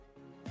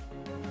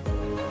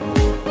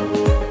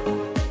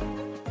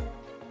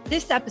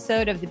This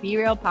episode of the Be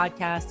Real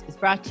podcast is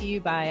brought to you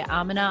by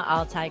Amina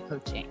Altai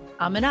Coaching.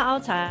 Amina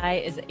Altai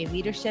is a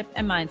leadership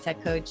and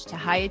mindset coach to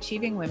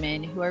high-achieving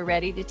women who are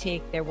ready to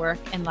take their work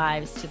and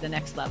lives to the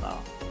next level.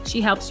 She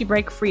helps you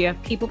break free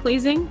of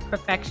people-pleasing,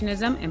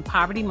 perfectionism, and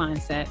poverty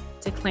mindset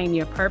to claim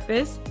your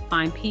purpose,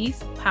 find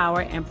peace,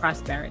 power, and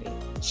prosperity.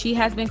 She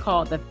has been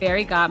called the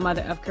fairy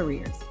godmother of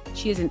careers.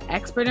 She is an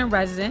expert in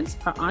residence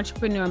for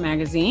Entrepreneur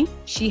Magazine.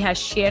 She has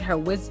shared her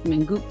wisdom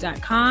in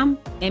Goop.com,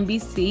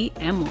 NBC,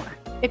 and more.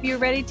 If you're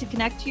ready to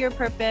connect to your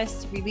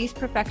purpose, release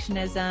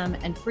perfectionism,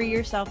 and free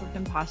yourself of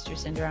imposter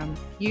syndrome,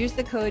 use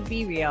the code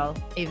BeReal,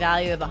 a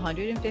value of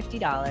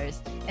 $150,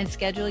 and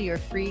schedule your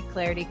free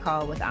clarity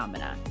call with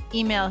Amina.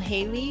 Email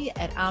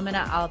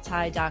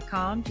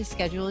Haley@AminaAltai.com to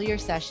schedule your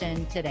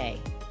session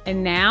today.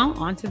 And now,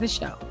 on to the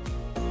show.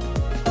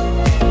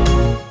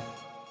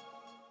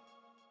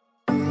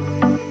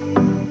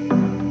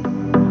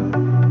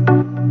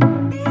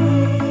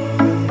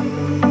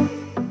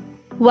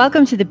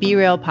 Welcome to the Be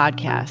Real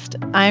podcast.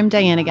 I'm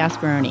Diana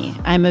Gasparoni.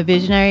 I'm a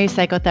visionary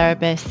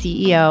psychotherapist,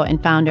 CEO,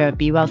 and founder of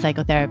Be Well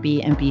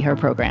Psychotherapy and Be Her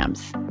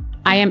programs.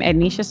 I am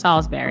Ednisha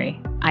Salisbury.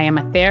 I am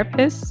a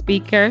therapist,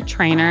 speaker,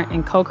 trainer,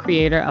 and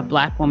co-creator of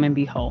Black Woman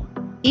Be Whole.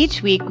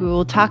 Each week, we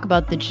will talk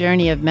about the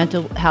journey of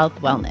mental health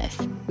wellness.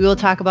 We will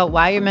talk about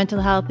why your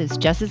mental health is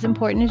just as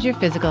important as your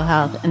physical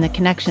health and the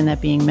connection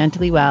that being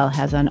mentally well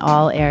has on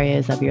all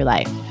areas of your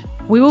life.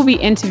 We will be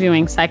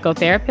interviewing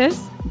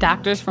psychotherapists,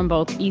 doctors from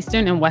both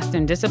Eastern and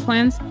Western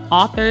disciplines,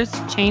 authors,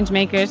 change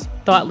makers,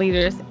 thought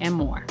leaders, and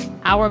more.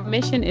 Our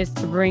mission is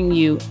to bring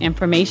you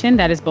information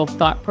that is both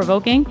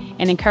thought-provoking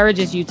and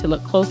encourages you to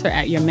look closer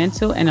at your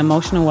mental and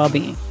emotional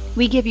well-being.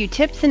 We give you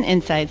tips and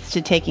insights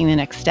to taking the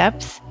next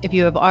steps. If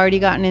you have already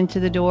gotten into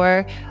the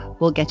door,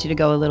 we'll get you to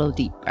go a little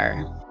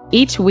deeper.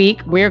 Each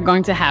week, we're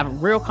going to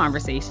have real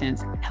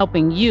conversations,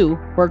 helping you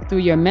work through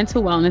your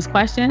mental wellness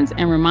questions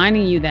and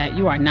reminding you that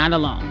you are not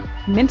alone.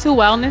 Mental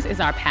wellness is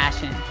our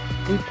passion.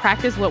 We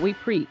practice what we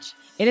preach.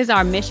 It is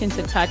our mission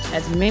to touch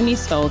as many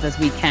souls as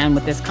we can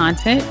with this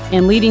content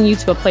and leading you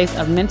to a place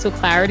of mental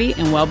clarity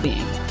and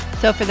well-being.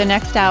 So for the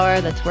next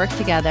hour, let's work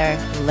together,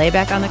 lay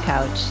back on the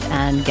couch,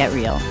 and get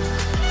real.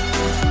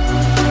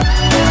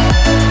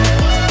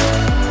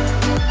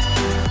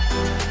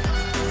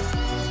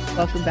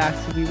 Welcome back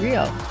to Be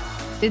Real.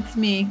 It's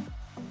me,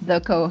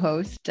 the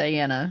co-host,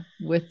 Diana,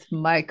 with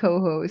my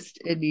co-host,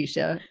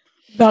 Ednisha.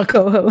 The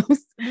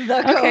co-host. Okay,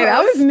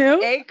 that was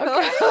new. A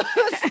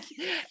co-host,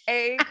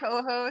 a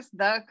co-host,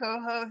 the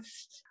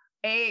co-host,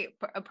 a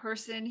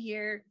person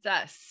here. It's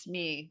us,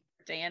 me,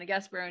 Diana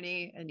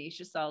Gasparoni,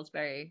 Ednisha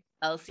Salisbury,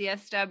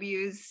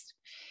 LCSW's.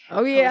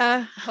 Oh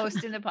yeah,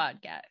 hosting the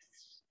podcast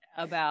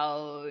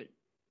about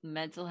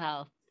mental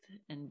health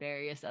and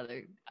various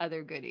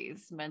other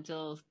goodies,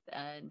 mental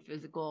and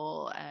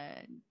physical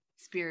and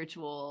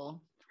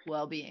spiritual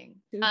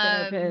well-being. Two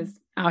therapists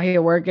out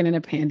here working in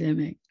a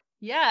pandemic.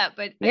 Yeah,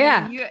 but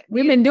yeah, I mean,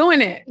 we've been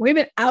doing it. We've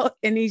been out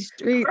in these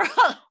streets.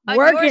 Girl, on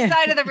working. your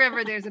side of the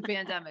river, there's a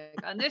pandemic.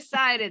 On this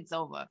side, it's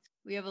over.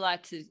 We have a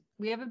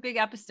big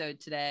episode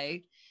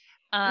today.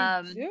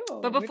 But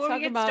before we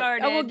get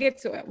started, we'll get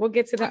to it. We'll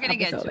get to the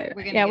episode later.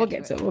 We'll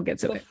get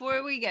to it.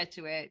 Before we get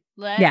to it,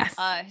 let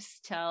us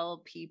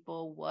tell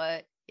people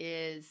what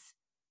is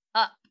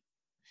up.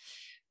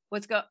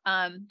 What's the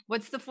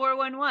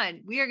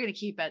 411? We are going to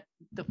keep at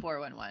the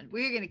 411.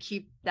 We are going to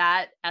keep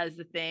that as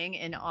the thing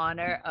in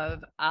honor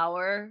of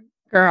our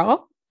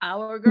girl,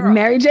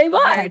 Mary J.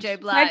 Blige. Mary J.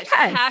 Blige.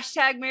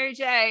 Hashtag Mary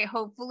J.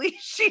 Hopefully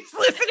she's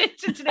listening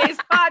to today's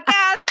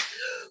podcast.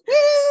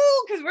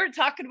 Woo! Because we're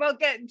talking about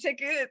getting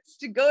tickets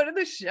to go to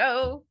the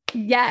show.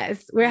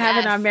 Yes, we're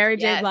having our Mary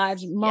J.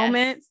 Blige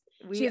moments.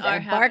 She's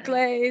at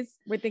Barclays.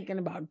 We're thinking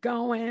about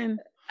going.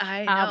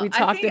 I know. We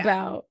talked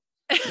about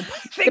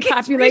the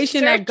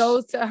population that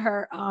goes to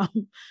her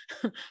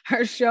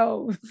her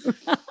shows.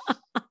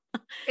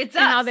 It's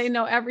and how they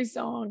know every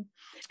song,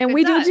 and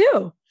we do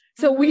too.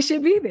 So we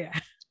should be there.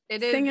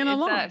 It is singing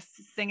along.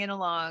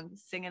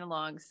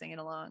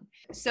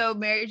 So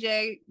Mary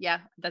J,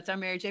 that's our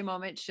Mary J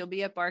moment. She'll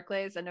be at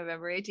Barclays on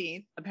November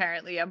 18th.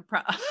 Apparently,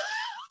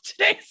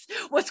 today's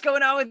what's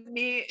going on with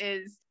me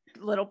is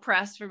little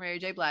press for Mary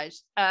J. Blige.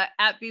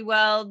 At Be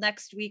Well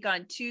next week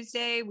on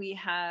Tuesday, we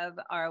have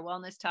our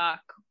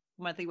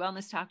monthly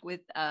wellness talk with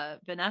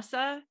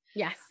Vanessa.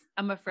 Yes,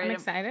 I'm excited. I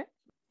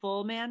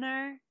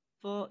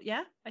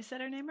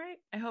said her name right.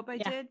 I hope I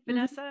did.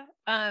 Vanessa.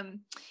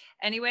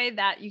 Anyway,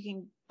 that you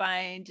can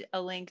find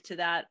a link to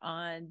that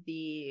on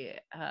the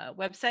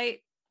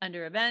website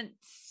under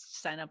events.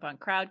 Sign up on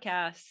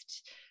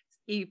Crowdcast.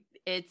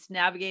 It's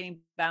navigating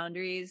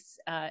boundaries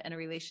in a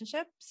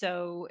relationship.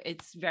 So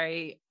it's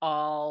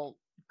all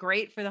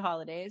great for the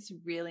holidays.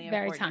 Really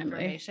important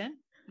information.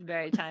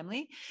 Very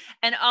timely.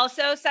 And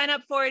also sign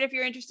up for it if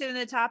you're interested in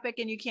the topic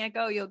and you can't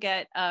go. You'll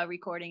get a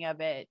recording of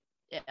it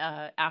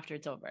after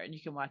it's over, and you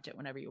can watch it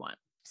whenever you want.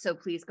 So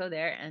please go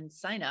there and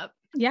sign up.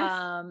 Yes.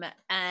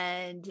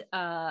 And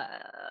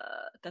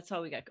that's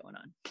all we got going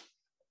on.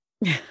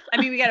 I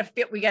mean, we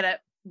gotta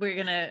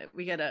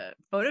we got a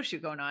photo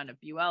shoot going on at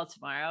BUL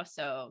tomorrow.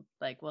 So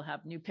like we'll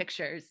have new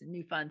pictures and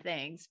new fun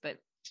things, but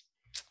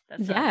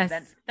that's not an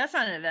event. That's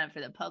not an event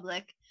for the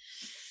public.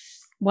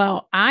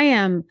 Well, I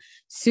am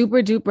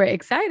super duper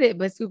excited,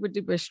 but super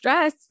duper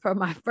stressed for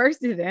my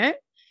first event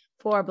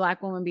for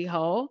Black Woman Be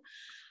Whole.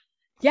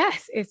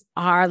 Yes, it's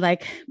our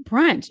like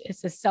brunch.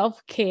 It's a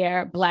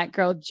self-care Black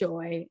girl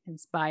joy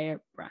inspired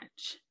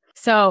brunch.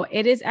 So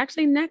it is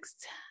actually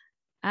next,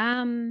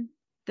 the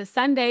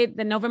Sunday,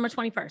 the November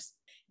 21st.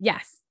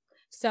 Yes.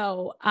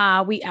 So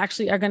we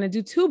actually are going to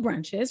do 2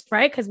 brunches,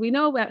 right? Because we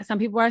know that some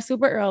people are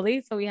super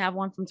early. So we have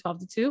one from 12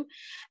 to 2.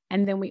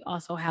 And then we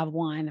also have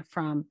one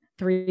from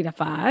 3 to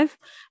 5.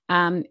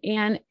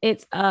 And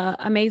it's an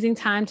amazing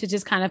time to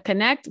just kind of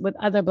connect with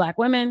other Black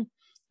women,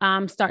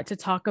 start to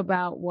talk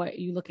about what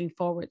you're looking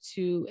forward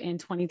to in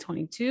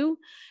 2022.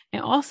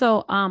 And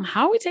also,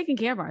 how are we taking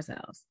care of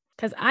ourselves?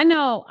 Because I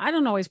know I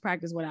don't always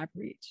practice what I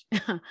preach.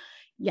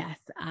 Yes,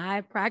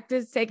 I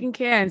practice taking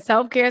care and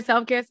self-care.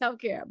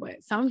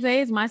 But some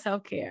days my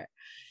self-care,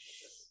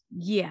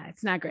 yeah,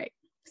 it's not great.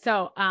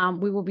 So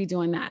we will be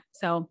doing that.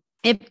 So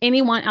if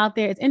anyone out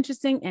there is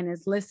interesting and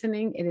is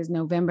listening, it is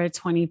November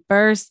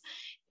 21st.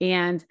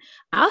 And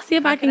I'll see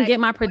if I can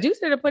get my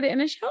producer to put it in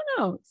the show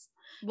notes.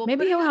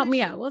 Maybe he'll help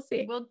me out. We'll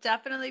see. We'll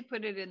definitely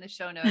put it in the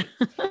show notes.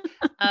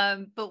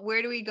 But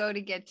where do we go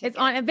to get tickets? It's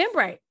on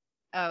Eventbrite.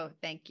 Oh,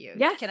 thank you.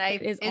 Yes.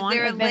 Is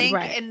there a link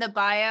in the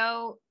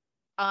bio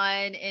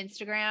on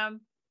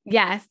Instagram?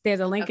 Yes, there's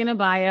a link in the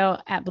bio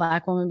at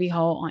Black Woman Be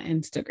Whole on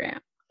Instagram.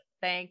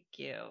 Thank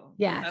you.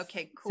 Yes.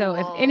 Okay, cool. So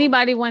if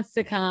anybody wants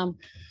to come,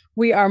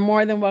 we are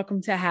more than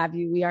welcome to have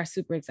you. We are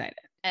super excited.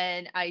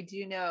 And I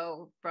do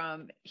know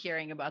from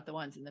hearing about the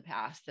ones in the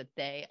past that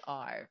they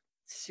are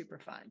super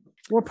fun.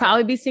 We'll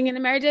probably be singing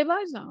the Mary J.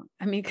 Blige song.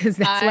 I mean, because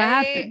that's what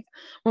happens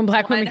when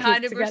Black women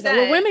get together.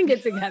 When women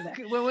get together.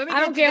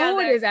 I don't care who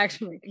it is,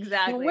 actually.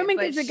 Exactly. When women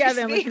get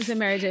together and listen to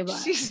Mary J.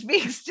 Blige. She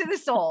speaks to the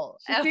soul.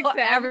 Every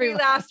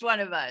last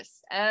one of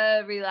us.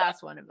 Every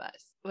last one of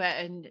us.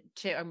 And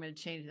I'm going to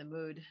change the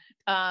mood.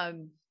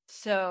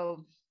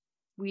 So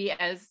we,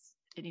 as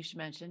Anisha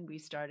mentioned, we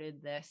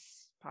started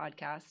this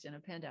podcast in a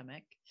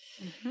pandemic.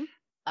 Mm-hmm.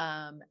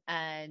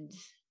 And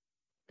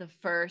the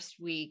first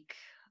week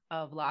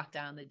of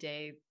lockdown, the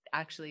day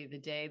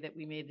that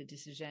we made the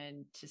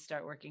decision to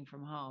start working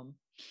from home,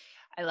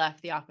 I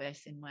left the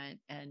office and went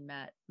and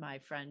met my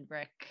friend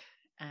Rick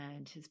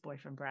and his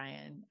boyfriend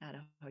Brian at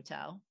a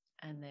hotel,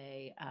 and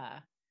they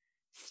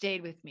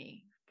stayed with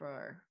me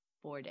for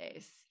 4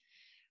 days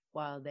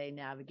while they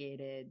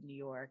navigated New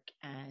York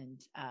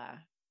and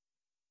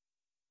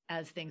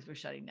as things were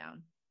shutting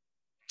down.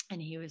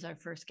 And he was our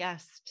first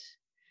guest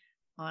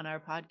on our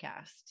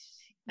podcast.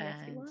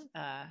 Yes,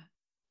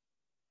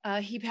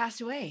 and he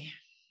passed away.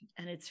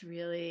 And it's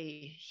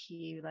really,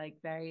 he like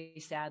very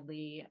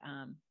sadly,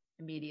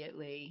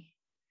 immediately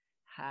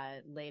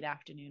had late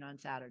afternoon on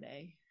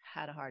Saturday,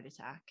 had a heart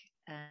attack.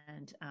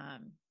 And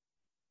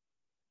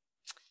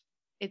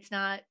it's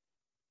not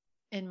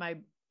in my,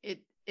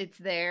 it's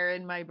there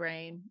in my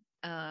brain.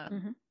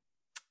 And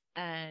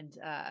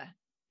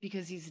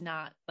because he's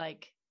not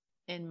like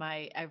in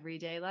my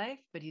everyday life,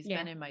 but he's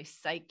been in my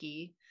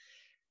psyche.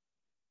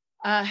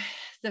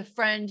 The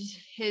friend,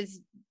 his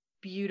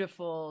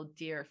beautiful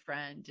dear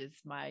friend, is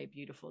my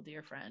beautiful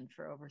dear friend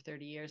for over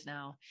 30 years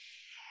now.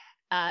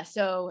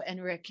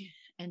 And Rick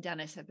and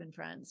Dennis have been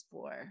friends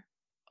for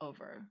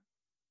over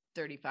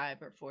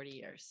 35 or 40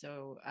 years.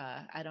 So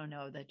I don't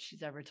know that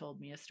she's ever told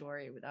me a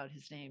story without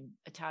his name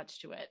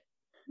attached to it.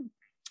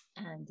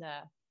 And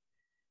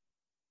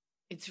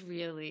it's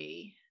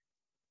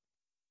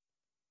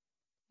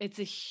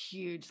a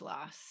huge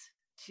loss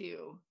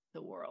to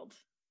the world.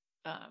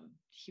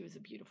 He was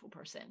a beautiful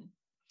person.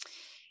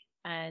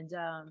 And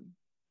I'm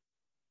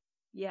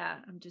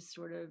just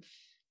sort of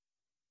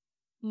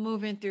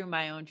moving through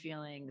my own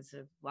feelings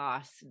of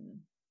loss and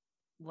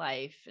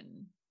life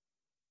and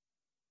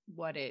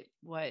what it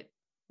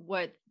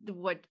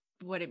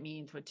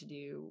means, what to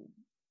do,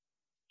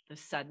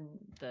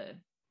 the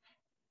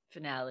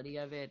finality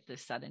of it, the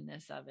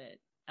suddenness of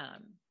it.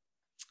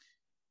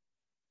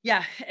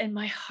 And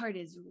my heart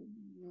is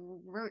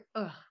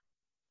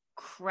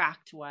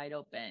cracked wide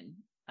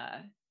open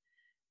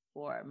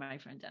for my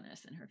friend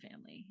Dennis and her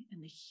family,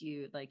 and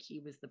he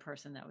was the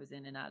person that was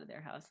in and out of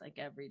their house like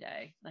every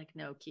day, like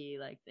no key,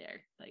 like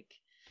they're like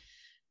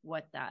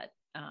what that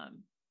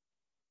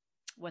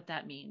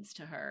means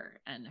to her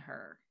and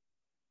her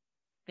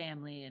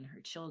family and her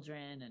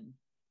children, and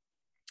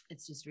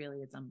it's just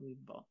really, it's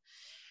unbelievable.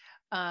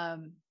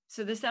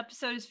 So this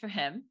episode is for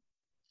him.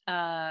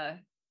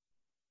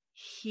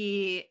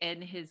 He,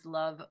 in his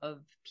love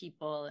of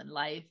people and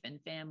life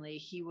and family,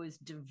 he was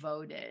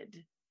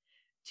devoted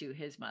to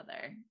his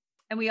mother.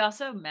 And we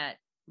also met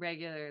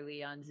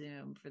regularly on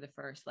Zoom for the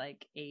first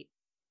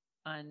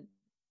on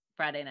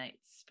Friday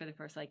nights for the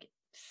first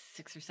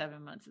 6 or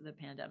 7 months of the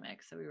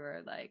pandemic. So we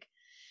were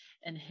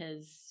and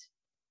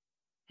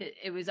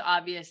it was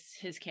obvious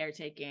his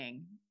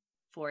caretaking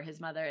for his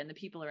mother and the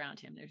people around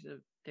him.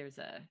 There's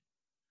a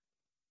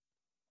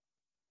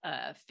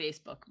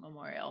Facebook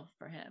memorial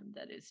for him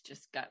that is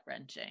just gut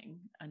wrenching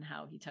on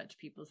how he touched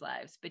people's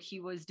lives. But he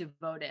was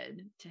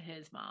devoted to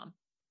his mom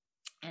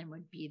and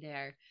would be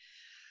there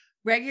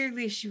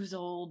regularly. She was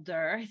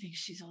older. I think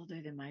she's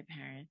older than my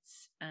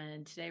parents.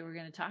 And today we're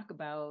going to talk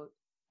about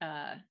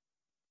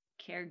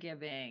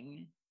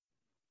caregiving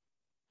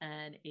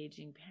and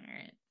aging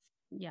parents.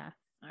 Yes.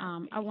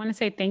 I want to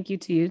say thank you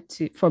to you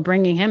for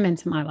bringing him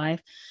into my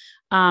life.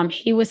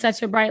 He was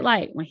such a bright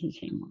light when he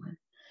came on,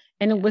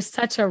 and it was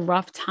such a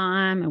rough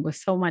time. It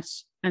was so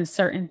much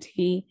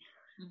uncertainty.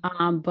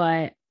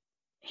 But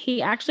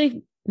he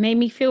actually made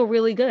me feel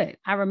really good.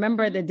 I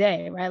remember the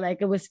day, right?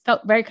 Like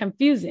felt very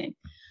confusing.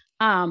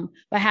 But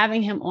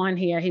having him on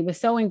here, he was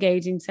so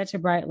engaging, such a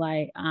bright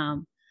light,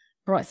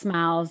 brought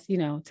smiles,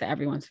 to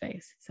everyone's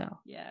face. So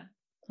yeah.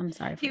 I'm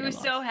sorry. He was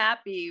so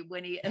happy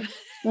when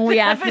we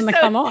asked him to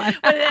come on.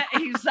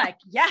 He was like,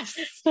 yes.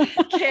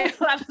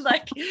 Caleb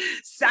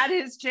sat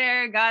in his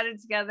chair, got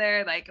it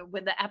together. Like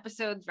when the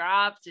episode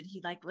dropped and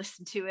he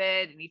listened to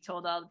it and he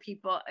told all the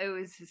people, it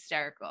was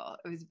hysterical.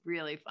 It was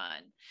really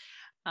fun.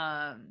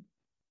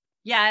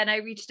 Yeah. And I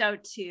reached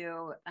out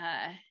to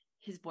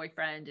his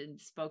boyfriend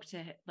and spoke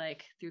to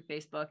through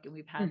Facebook, and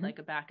we've had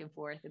a back and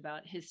forth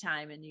about his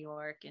time in New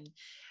York and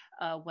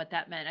what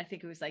that meant. I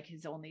think it was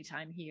his only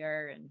time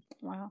here, and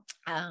wow,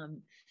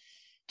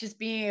 just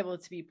being able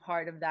to be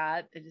part of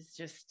that. It is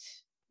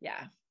just,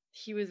 yeah,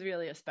 he was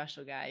really a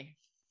special guy,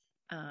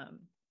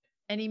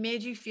 and he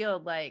made you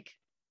feel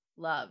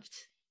loved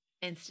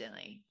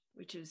instantly,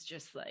 which is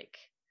just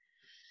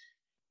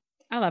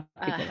I love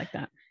people like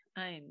that.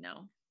 I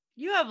know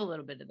you have a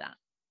little bit of that.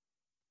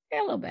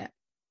 Yeah, a little bit.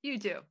 You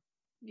do.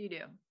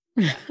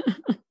 Yeah.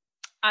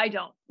 I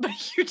don't, but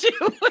you do.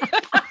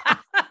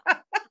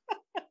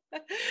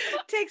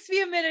 Takes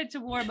me a minute to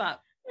warm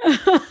up.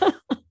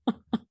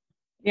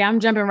 Yeah, I'm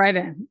jumping right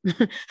in.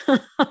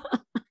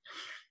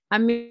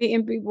 I'm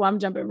meeting people. I'm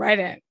jumping right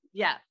in.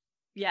 Yeah.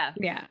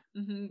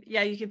 Mm-hmm.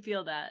 Yeah, you can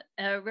feel that.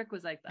 Rick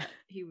was like that.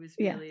 He was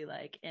really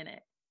in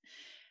it.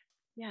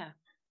 Yeah.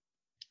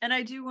 And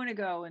I do want to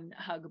go and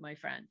hug my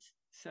friend.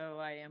 So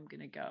I am going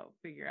to go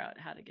figure out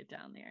how to get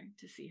down there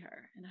to see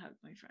her and hug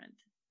my friend.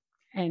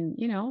 And,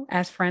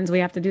 as friends, we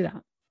have to do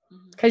that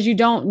because you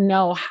don't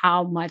know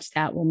how much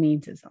that will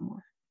mean to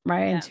someone,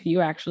 right? Yeah. Until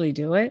you actually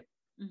do it.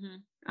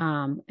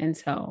 And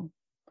so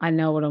I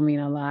know it'll mean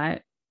a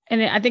lot.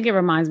 And I think it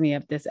reminds me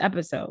of this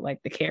episode,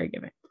 the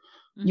caregiving.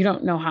 You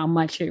don't know how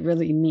much it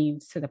really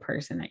means to the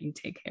person that you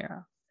take care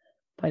of,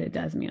 but it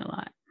does mean a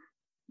lot.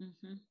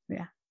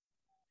 Yeah.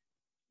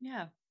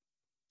 Yeah.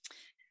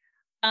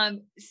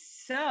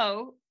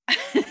 So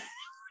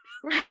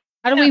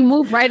how do we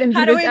move right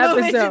into this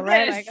episode,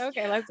 right?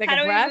 Okay, let's take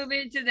a breath. How do we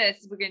move into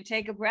this? We're going to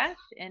take a breath,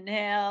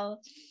 inhale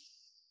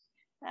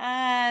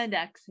and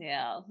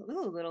exhale.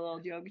 Ooh, little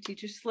old yoga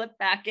teacher slip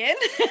back in.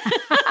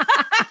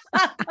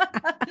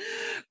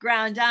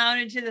 Ground down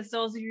into the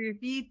soles of your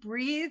feet.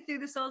 Breathe through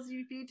the soles of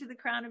your feet to the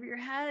crown of your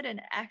head, and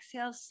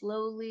exhale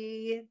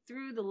slowly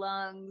through the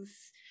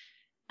lungs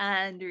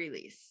and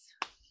release.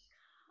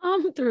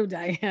 I'm through,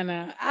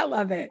 Diana. I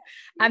love it.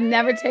 I've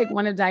never taken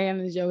one of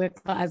Diana's yoga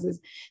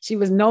classes. She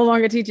was no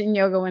longer teaching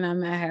yoga when I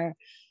met her.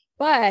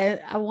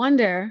 But I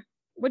wonder,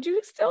 would you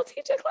still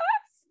teach a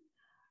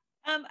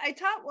class? I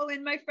taught,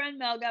 when my friend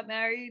Mel got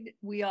married,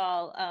 we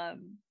all,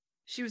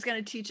 she was going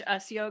to teach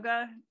us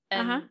yoga.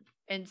 And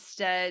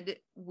instead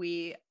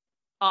we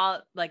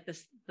all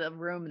the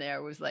room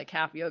there was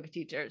half yoga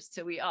teachers.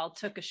 So we all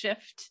took a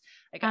shift.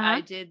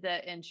 I did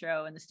the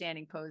intro and the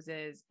standing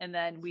poses, and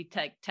then we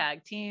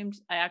tag teamed.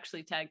 I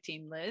actually tag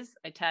teamed Liz.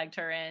 I tagged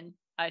her in.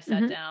 I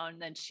sat down,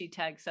 then she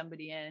tagged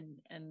somebody in,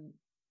 and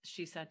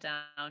she sat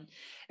down.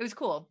 It was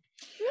cool.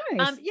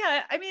 Nice.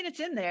 Yeah, I mean,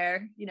 it's in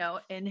there,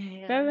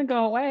 inhale. Doesn't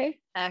go away.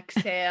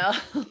 Exhale,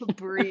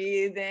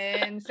 breathe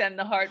in, send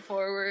the heart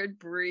forward,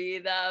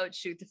 breathe out,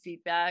 shoot the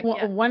feet back.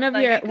 Well, one of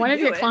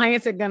your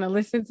clients are going to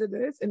listen to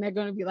this and they're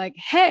going to be like,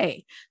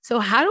 hey, so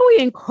how do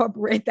we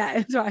incorporate that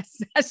into our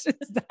sessions?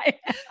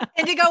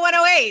 Indigo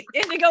 108.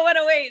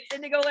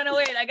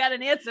 I got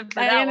an answer for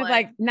that one.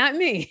 Like, not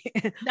me.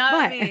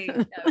 Not me.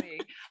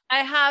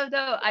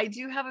 I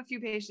do have a few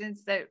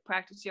patients that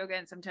practice yoga,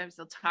 and sometimes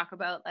they'll talk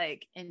about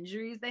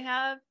injuries they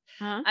have.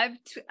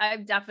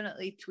 I've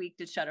definitely tweaked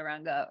a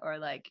chaturanga or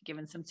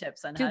given some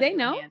tips on how to do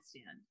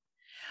handstand.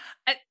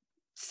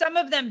 Some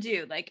of them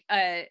do.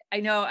 I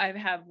know I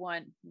have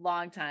one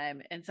long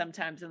time, and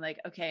sometimes I'm like,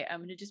 okay,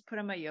 I'm gonna just put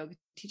on my yoga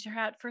teacher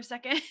hat for a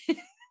second.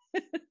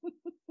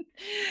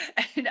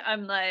 And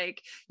I'm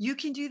like, you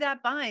can do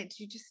that bind.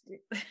 You just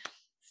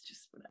it's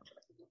just whatever.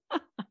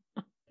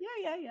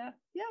 Yeah.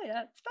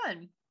 It's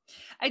fun.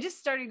 I just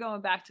started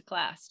going back to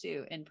class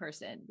too in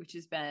person, which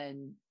has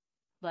been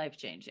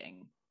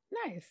life-changing.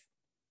 Nice.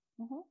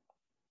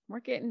 We're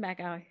getting back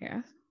out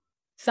here.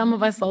 Some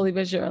of us slowly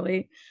but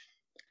surely,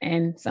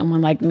 and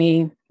someone like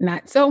me,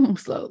 not so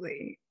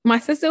slowly. My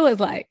sister was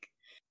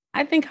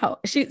I think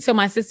so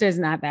my sister is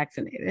not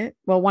vaccinated.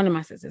 Well, one of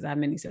my sisters, I have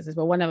many sisters,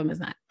 but one of them is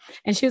not.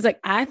 And she was like,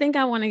 I think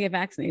I want to get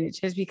vaccinated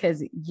just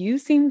because you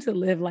seem to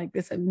live like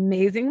this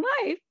amazing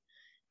life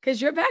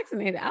because you're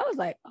vaccinated. I was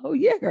like, oh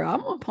yeah, girl,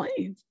 I'm on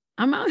planes.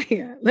 I'm out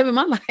here living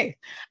my life.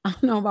 I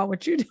don't know about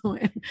what you're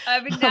doing.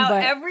 I mean, now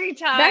every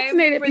time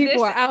vaccinated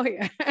people are out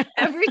here.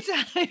 Every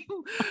time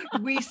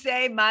we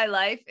say my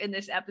life in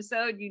this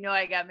episode,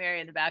 I got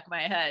Mary in the back of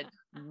my head.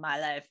 My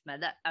life,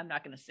 I'm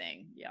not going to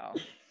sing, y'all.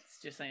 It's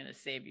just going to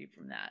save you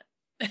from that.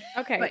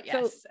 Okay. But yes,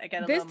 so I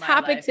got this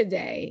topic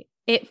today,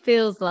 it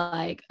feels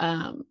like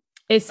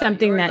it's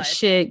something that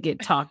should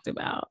get talked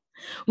about.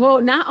 Well,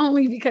 not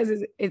only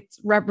because it's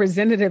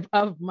representative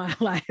of my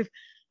life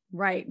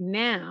right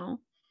now,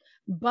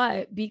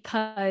 but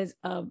because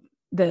of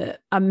the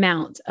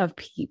amount of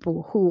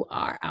people who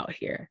are out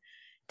here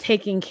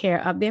taking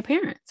care of their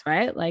parents,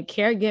 right? Like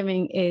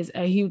caregiving is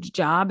a huge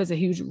job, is a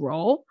huge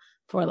role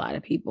for a lot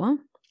of people.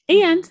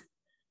 And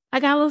I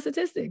got a little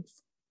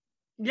statistics.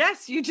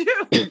 Yes, you do.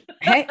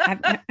 Hey,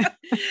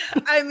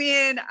 I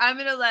mean, I'm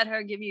going to let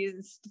her give you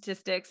the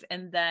statistics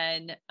and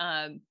then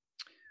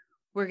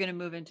we're going to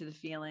move into the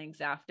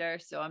feelings after.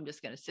 So I'm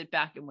just going to sit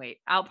back and wait.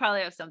 I'll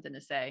probably have something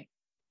to say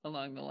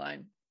along the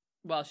line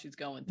while she's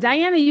going through.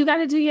 Diana, you got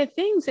to do your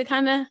thing to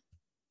kind of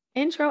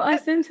intro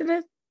us into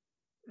the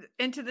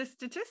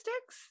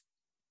statistics.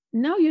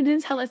 No, you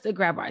didn't tell us to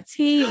grab our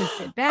tea and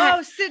sit back.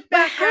 Oh, sit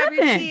back, grab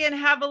your tea and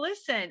have a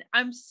listen.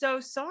 I'm so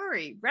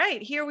sorry.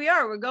 Right. Here we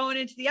are. We're going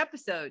into the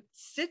episode.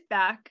 Sit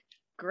back,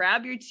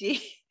 grab your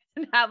tea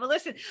and have a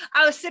listen.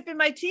 I was sipping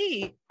my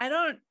tea. I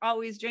don't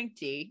always drink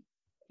tea,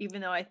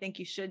 even though I think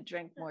you should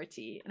drink more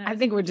tea. And I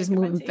think we're just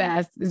moving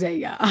fast today,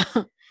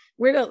 y'all.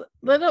 We're a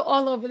little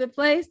all over the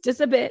place. Just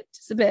a bit.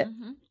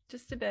 Mm-hmm.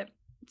 Just a bit.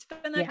 It's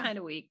been that kind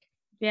of week.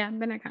 Yeah,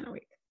 been that kind of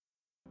week.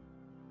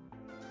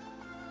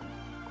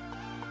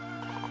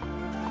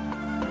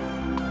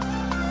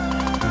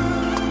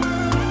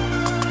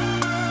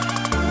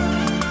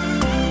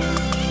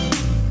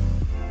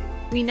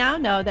 We now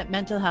know that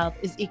mental health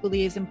is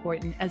equally as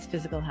important as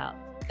physical health.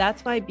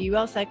 That's why Be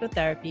Well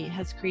Psychotherapy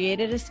has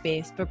created a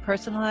space for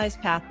personalized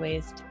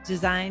pathways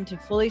designed to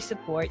fully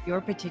support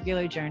your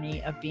particular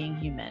journey of being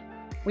human.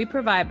 We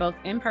provide both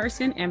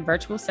in-person and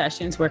virtual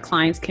sessions where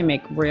clients can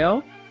make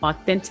real,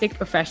 authentic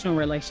professional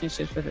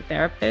relationships with a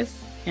therapist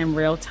in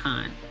real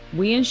time.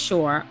 We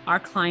ensure our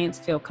clients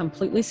feel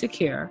completely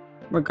secure,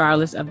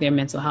 regardless of their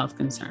mental health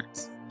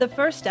concerns. The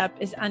first step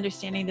is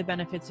understanding the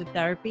benefits of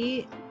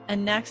therapy,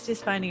 and next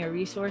is finding a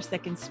resource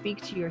that can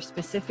speak to your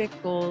specific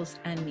goals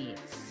and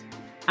needs.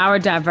 Our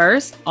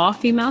diverse,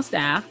 all-female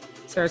staff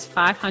serves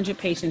 500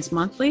 patients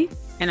monthly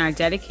and are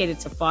dedicated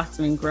to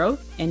fostering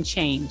growth and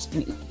change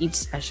in each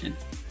session.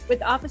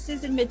 With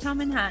offices in Midtown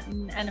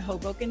Manhattan and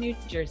Hoboken, New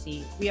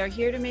Jersey, we are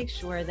here to make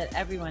sure that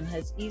everyone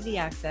has easy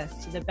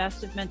access to the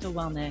best of mental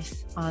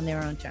wellness on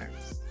their own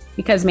terms.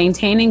 Because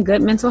maintaining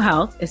good mental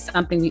health is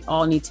something we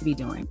all need to be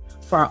doing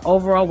for our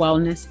overall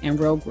wellness and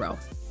real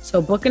growth.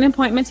 So book an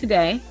appointment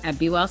today at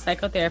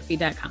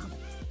BeWellPsychotherapy.com.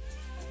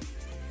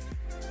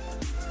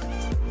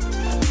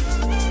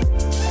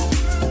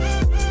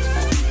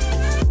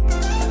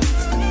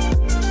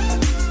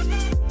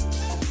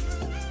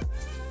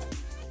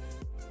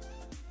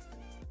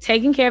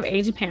 Taking care of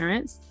aging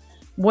parents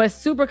was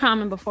super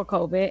common before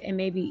COVID and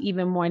maybe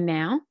even more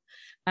now.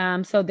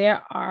 So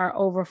there are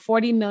over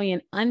 40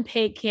 million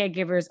unpaid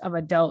caregivers of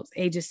adults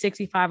ages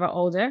 65 or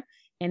older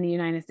in the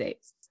United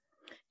States.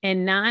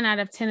 And 9 out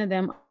of 10 of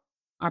them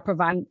are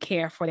providing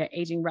care for their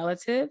aging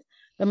relative,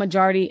 the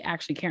majority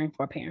actually caring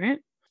for a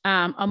parent.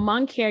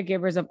 Among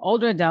caregivers of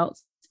older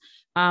adults,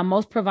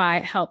 most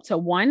provide help to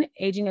one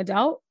aging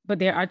adult, but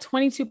there are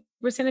 22%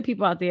 of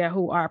people out there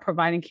who are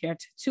providing care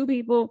to 2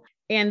 people.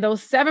 And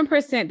those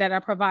 7% that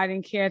are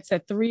providing care to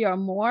 3 or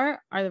more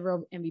are the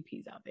real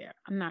MVPs out there.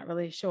 I'm not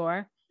really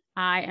sure.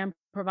 I am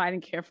providing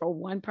care for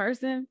 1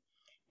 person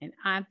and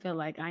I feel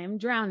like I am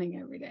drowning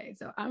every day.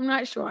 So I'm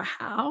not sure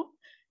how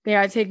they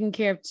are taking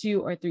care of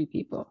 2 or 3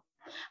 people.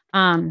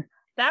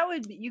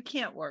 You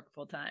can't work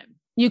full time.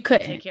 You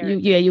couldn't.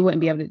 You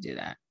wouldn't be able to do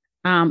that.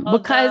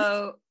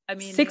 Because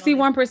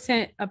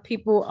 61% of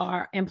people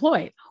are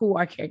employed who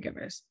are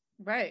caregivers.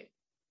 Right.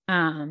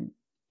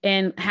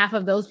 And half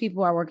of those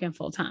people are working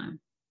full time,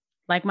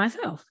 like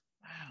myself.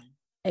 Wow.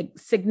 A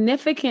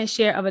significant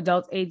share of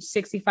adults age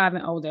 65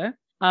 and older.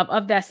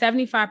 Of that,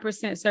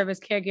 75% serve as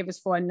caregivers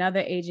for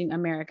another aging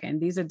American.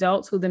 These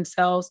adults who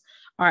themselves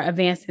are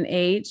advanced in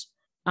age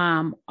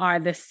are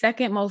the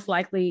second most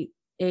likely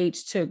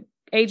age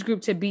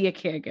group to be a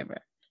caregiver.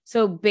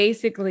 So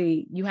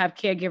basically, you have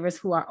caregivers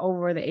who are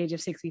over the age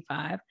of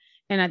 65.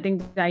 And I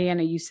think,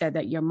 Diana, you said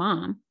that your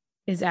mom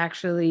is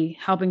actually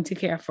helping to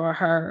care for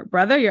her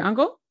brother, your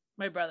uncle?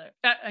 My brother.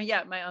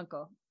 Yeah, my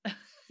uncle.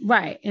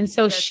 Right. And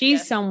so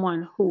she's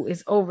someone who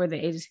is over the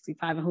age of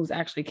 65 and who's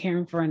actually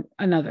caring for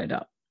another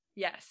adult.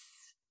 Yes.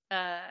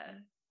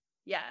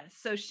 Yeah.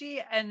 So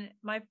she and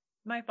my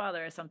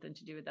father has something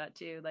to do with that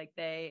too. Like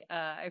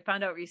I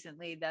found out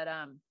recently that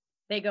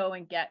they go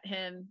and get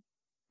him.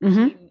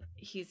 Mm-hmm.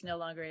 he's no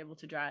longer able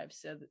to drive.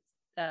 So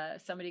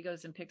somebody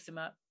goes and picks him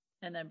up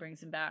and then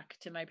brings him back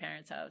to my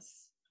parents'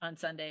 house on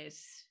Sundays.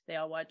 They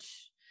all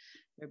watch,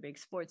 they're big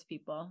sports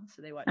people.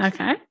 So they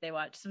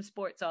watch some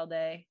sports all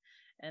day,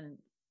 and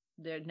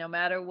there, no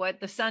matter what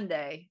the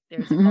Sunday,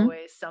 there's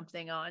always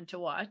something on to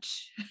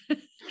watch.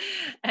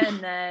 And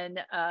then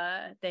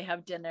they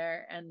have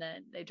dinner and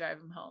then they drive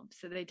him home.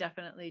 So they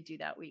definitely do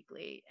that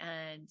weekly,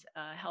 and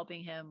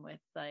helping him with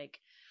like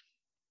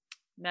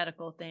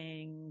medical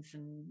things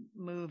and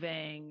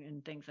moving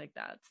and things like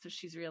that. So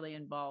she's really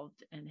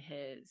involved in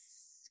his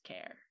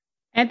care.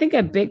 I think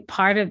a big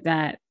part of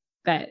that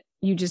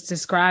you just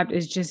described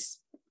is just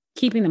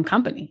keeping them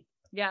company.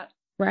 Yeah.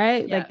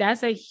 Right. Yeah. Like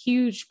that's a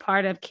huge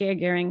part of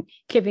caregiving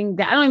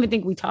that I don't even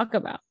think we talk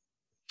about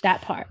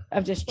that part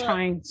of just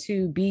trying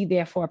to be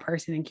there for a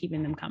person and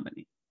keeping them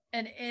company.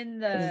 And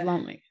it's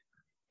lonely.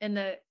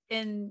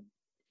 In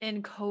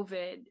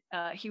COVID,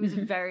 he was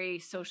a very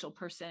social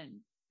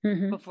person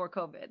before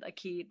COVID. Like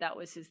that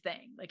was his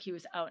thing. Like he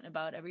was out and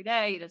about every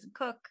day. He doesn't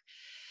cook.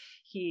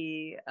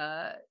 He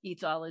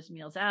eats all his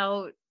meals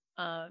out.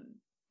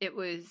 It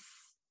was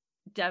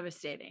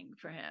devastating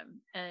for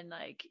him, and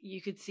like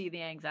you could see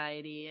the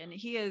anxiety, and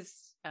he is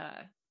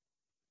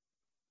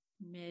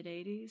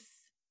mid-80s.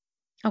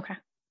 Okay.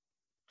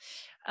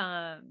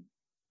 And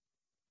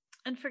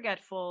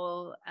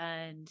forgetful,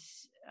 and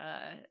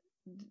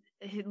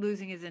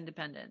losing his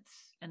independence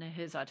and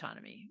his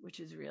autonomy, which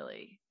is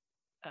really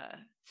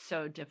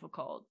so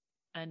difficult,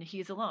 and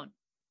he's alone,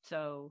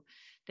 so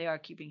they are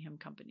keeping him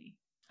company.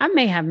 I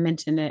may have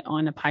mentioned it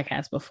on the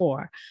podcast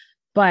before,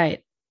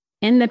 but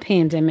in the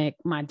pandemic,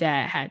 my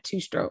dad had 2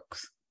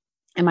 strokes,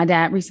 and my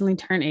dad recently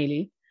turned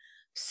 80.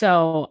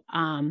 So,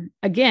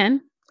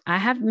 again, I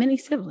have many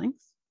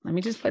siblings. Let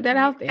me just put that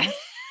out there.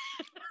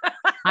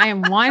 I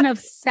am one of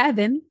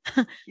 7.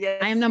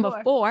 Yes, I am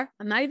number 4.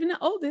 I'm not even the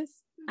oldest.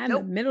 I'm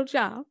the middle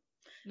child.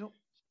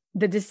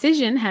 The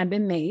decision had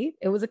been made.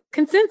 It was a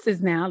consensus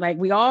now. Like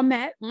we all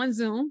met on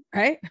Zoom,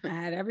 right? I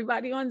had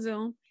everybody on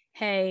Zoom.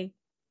 Hey,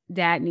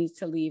 dad needs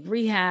to leave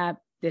rehab.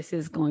 This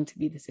is going to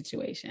be the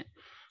situation.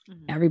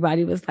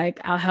 Everybody was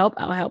like, I'll help.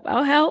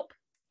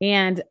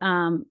 And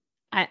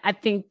I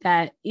think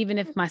that even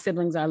if my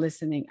siblings are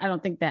listening, I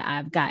don't think that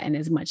I've gotten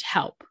as much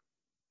help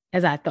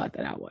as I thought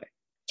that I would.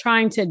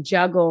 Trying to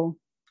juggle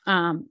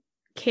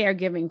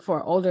caregiving for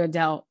an older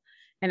adult.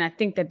 And I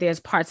think that there's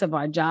parts of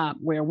our job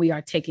where we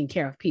are taking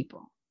care of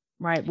people,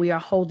 right? We are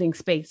holding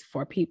space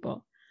for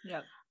people.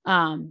 Yep.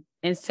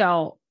 And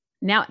so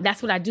now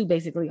that's what I do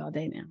basically all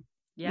day now.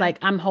 Yeah. Like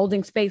I'm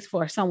holding space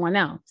for someone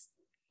else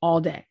all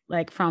day,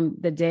 like from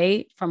the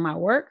day, from my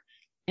work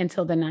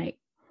until the night.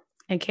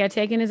 And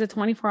caretaking is a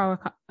 24-hour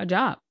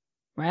job,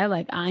 right?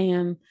 Like I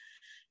am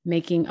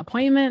making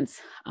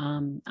appointments. I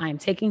am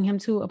taking him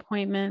to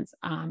appointments.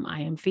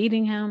 I am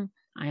feeding him.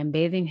 I am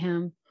bathing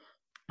him.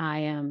 I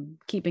am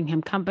keeping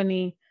him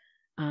company.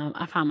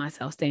 I found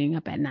myself staying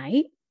up at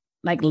night,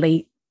 like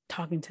late,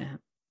 talking to him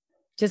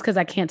just because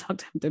I can't talk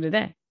to him through the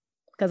day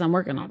because I'm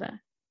working all day.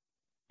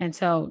 And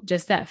so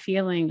just that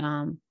feeling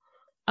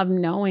of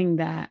knowing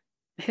that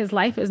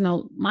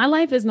my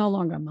life is no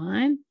longer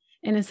mine.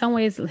 And in some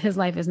ways, his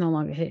life is no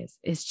longer his.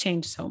 It's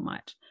changed so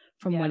much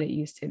from what it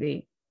used to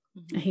be.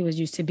 And he was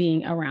used to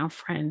being around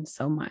friends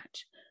so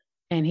much.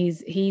 And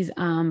he's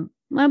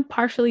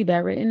partially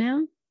bedridden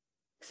now.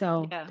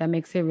 So that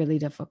makes it really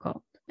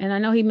difficult. And I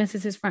know he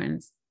misses his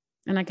friends,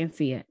 and I can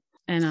see it.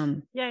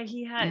 And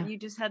you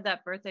just had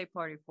that birthday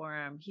party for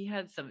him.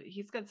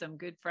 He's got some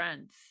good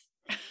friends.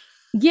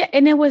 Yeah.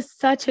 And it was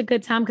such a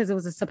good time because it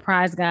was a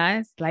surprise,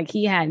 guys. Like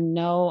he had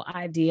no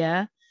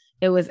idea.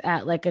 It was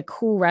at like a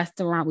cool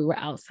restaurant. We were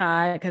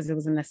outside because it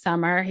was in the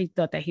summer. He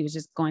thought that he was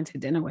just going to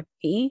dinner with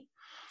me.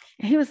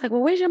 And he was like,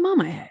 well, where's your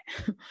mama at?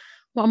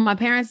 Well, my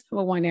parents,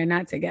 they're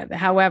not together.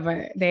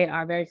 However, they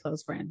are very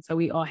close friends. So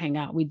we all hang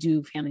out. We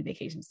do family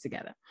vacations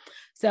together.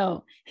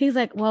 So he's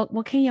like, well,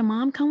 can your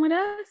mom come with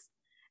us?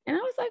 And I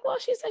was like, well,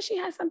 she said she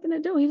has something to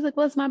do. He was like,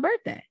 well, it's my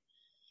birthday.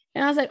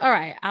 And I was like, all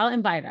right, I'll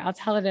invite her. I'll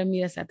tell her to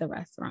meet us at the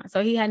restaurant.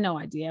 So he had no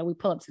idea. We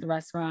pull up to the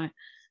restaurant.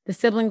 The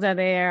siblings are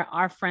there.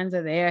 Our friends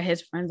are there.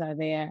 His friends are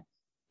there.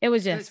 It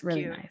was just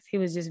really nice. He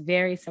was just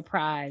very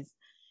surprised.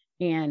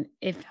 And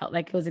it felt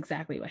like it was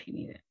exactly what he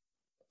needed.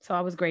 So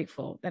I was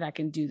grateful that I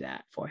can do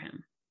that for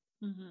him.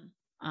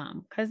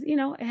 Because,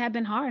 it had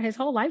been hard. His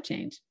whole life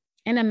changed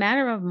in a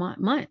matter of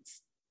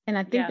months. And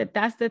I think that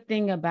that's the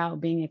thing about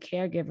being a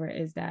caregiver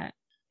is that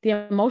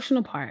the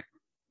emotional part,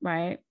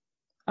 right,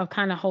 of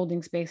kind of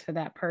holding space for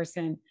that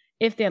person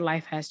if their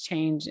life has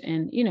changed.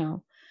 And,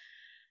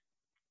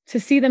 to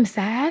see them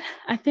sad,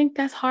 I think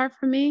that's hard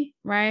for me,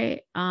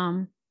 right?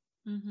 I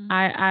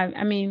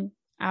mean,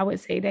 I would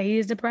say that he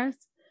is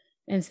depressed.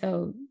 And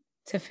so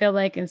to feel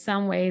like in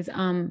some ways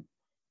I'm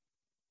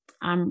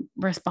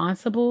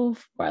responsible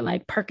for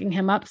like perking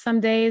him up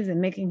some days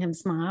and making him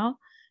smile,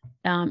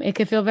 it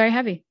could feel very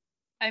heavy.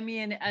 I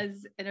mean,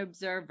 as an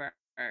observer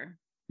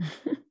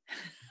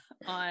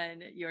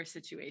on your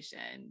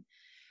situation,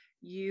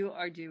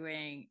 you're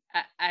doing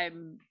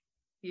an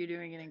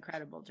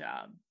incredible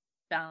job.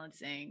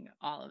 balancing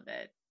all of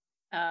it.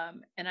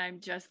 And I'm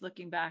just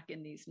looking back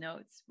in these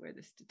notes where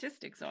the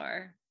statistics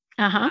are.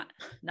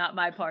 Not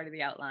my part of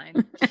the outline,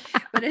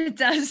 but it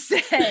does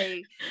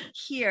say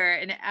here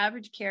an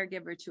average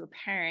caregiver to a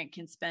parent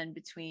can spend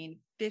between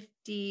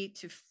 50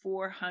 to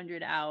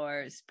 400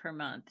 hours per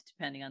month,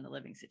 depending on the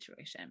living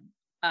situation.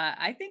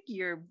 I think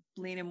you're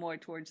leaning more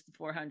towards the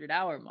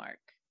 400-hour mark.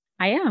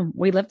 I am.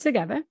 We live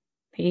together.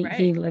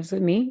 He lives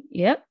with me.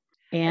 Yep.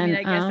 And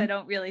I guess I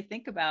don't really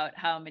think about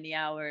how many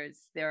hours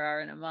there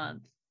are in a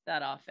month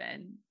that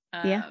often.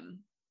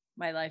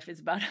 My life is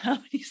about how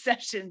many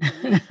sessions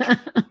a week.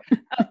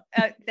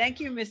 Thank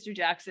you, Mr.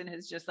 Jackson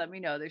has just let me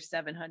know there's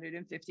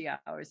 750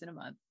 hours in a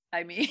month.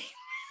 I mean,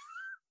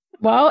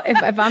 well,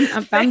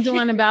 if I'm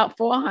doing about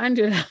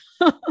 400.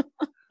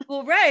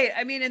 Well, right.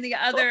 I mean, in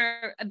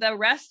the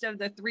rest of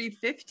the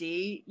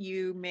 350,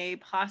 you may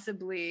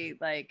possibly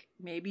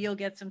maybe you'll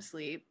get some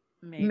sleep,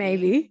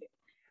 maybe,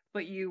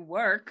 but you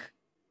work.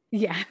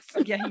 Yes.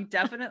 Yeah, you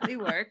definitely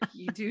work.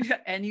 You do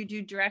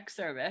direct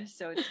service.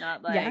 So it's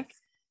not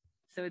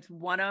so it's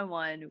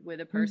one-on-one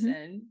with a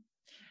person.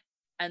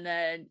 And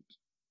then,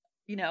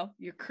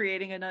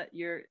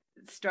 you're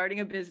starting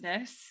a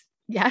business.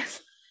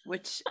 Yes.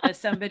 Which as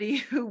somebody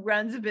who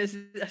runs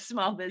a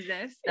small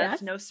business,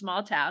 that's no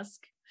small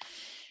task.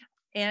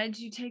 And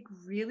you take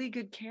really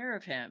good care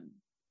of him.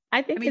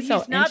 I think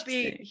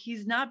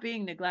he's not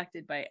being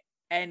neglected by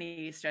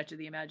any stretch of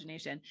the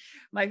imagination.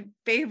 My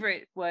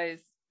favorite was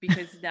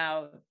because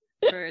now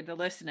for the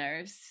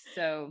listeners,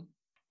 so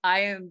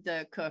I am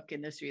the cook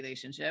in this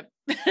relationship.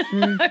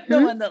 I'm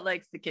the one that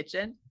likes the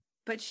kitchen,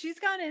 but she's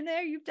gone in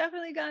there. You've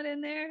definitely gone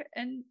in there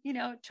and,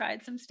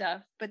 tried some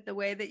stuff, but the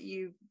way that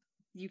you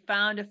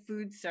found a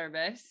food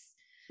service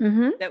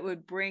that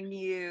would bring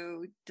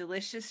you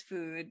delicious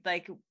food,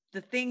 like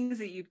the things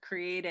that you've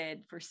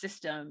created for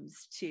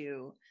systems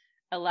to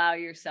allow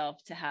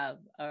yourself to have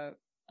a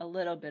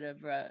little bit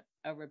of a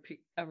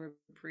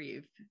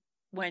reprieve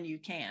when you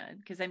can.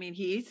 Because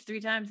he eats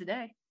 3 times a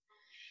day.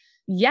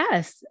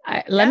 Yes.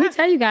 Let me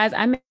tell you guys,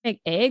 I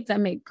make eggs, I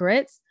make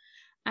grits,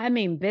 I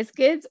mean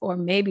biscuits, or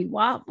maybe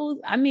waffles.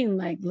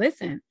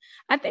 Listen,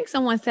 I think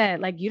someone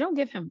said you don't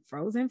give him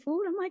frozen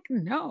food. I'm like,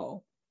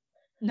 no.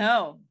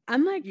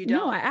 I'm like, you don't.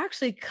 No, I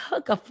actually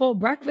cook a full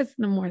breakfast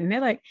in the morning. They're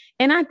like,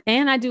 and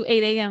I do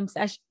 8 a.m.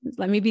 sessions.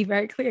 Let me be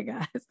very clear,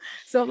 guys.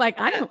 So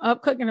I am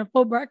up cooking a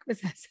full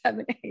breakfast at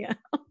 7 a.m.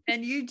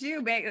 And you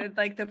do make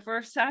the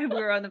first time we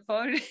were on the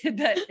phone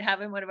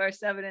having one of our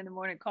 7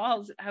 a.m.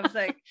 calls, I was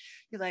like,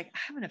 you're like,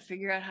 I'm going to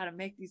figure out how to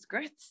make these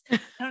grits. I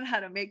don't know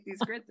how to make these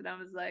grits. And I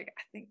was like,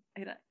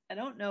 I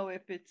don't know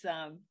if it's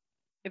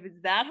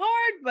that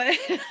hard, but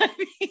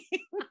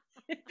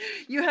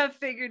you have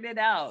figured it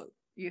out.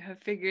 You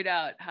have figured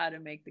out how to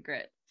make the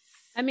grits.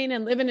 And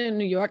living in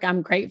New York,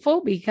 I'm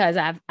grateful because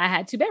I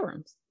had 2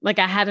 bedrooms.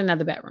 I had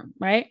another bedroom,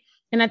 right?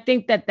 And I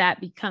think that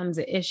becomes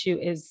an issue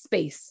is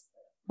space,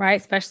 right?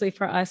 Especially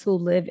for us who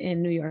live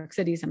in New York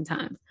City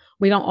sometimes.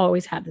 We don't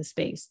always have the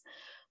space.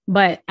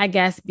 But I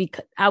guess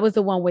because I was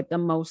the one with the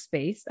most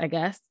space, I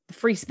guess, the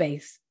free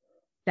space.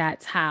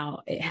 That's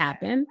how it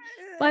happened.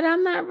 But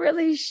I'm not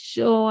really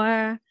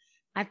sure.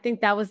 I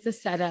think that was the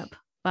setup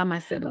by my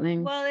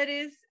siblings. Well, it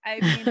is.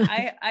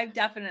 I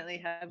definitely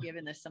have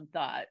given this some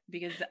thought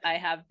because I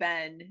have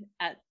been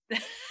at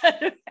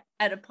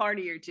a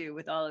party or two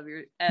with all of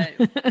your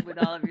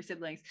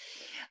siblings,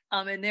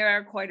 and there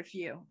are quite a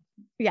few.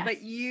 Yes.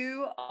 But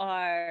you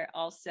are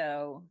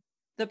also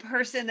the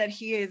person that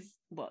he is.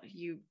 Well,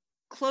 you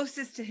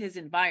closest to his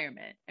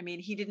environment.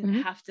 He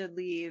didn't have to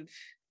leave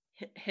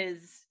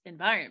his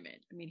environment.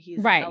 He's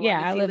right. Yeah,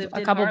 I live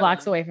a couple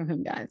blocks away from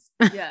him, guys.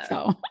 Yeah,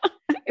 so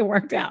it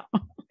worked out.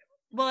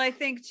 Well, I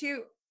think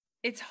too,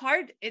 it's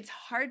hard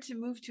to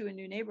move to a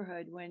new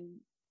neighborhood when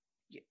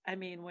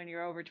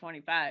you're over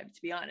 25,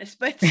 to be honest,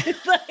 but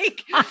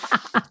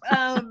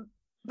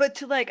but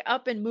to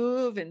up and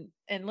move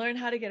and learn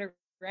how to get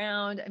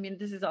around.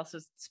 This is also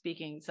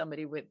speaking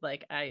somebody with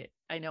I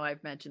know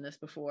I've mentioned this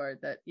before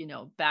that,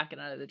 backing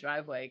out of the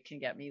driveway can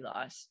get me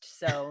lost.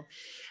 So,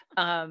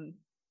 and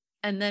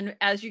then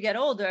as you get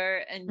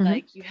older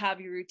and you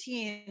have your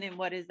routine and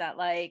what is that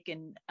like,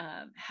 and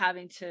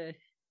having to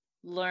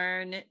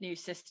learn new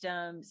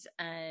systems.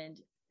 And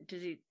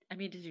does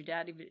your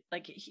dad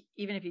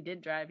even if he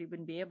did drive, he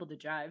wouldn't be able to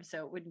drive,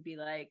 so it wouldn't be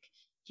like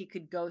he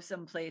could go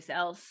someplace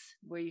else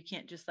where you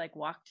can't just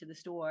walk to the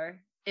store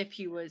if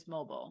he was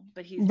mobile,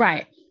 but he's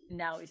right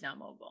now he's not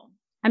mobile.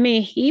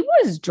 He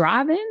was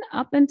driving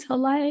up until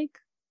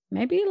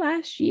maybe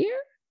last year,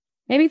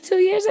 maybe 2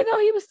 years ago.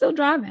 He was still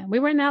driving. We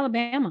were in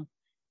Alabama,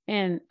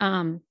 and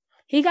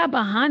he got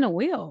behind the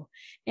wheel,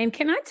 and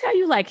can I tell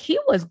you, he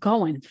was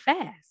going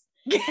fast.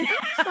 And I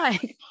was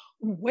like,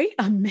 wait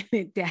a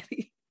minute,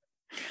 Daddy.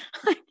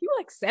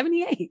 You're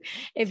 78.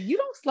 If you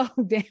don't slow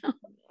down,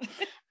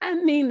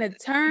 the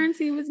turns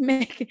he was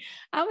making,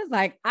 I was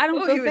like, I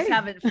don't feel he was safe.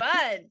 Having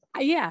fun.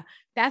 Yeah,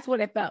 that's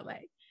what it felt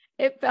like.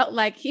 It felt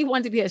like he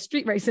wanted to be a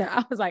street racer.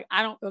 I was like,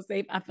 I don't feel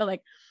safe. I feel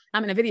like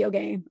I'm in a video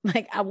game.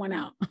 I went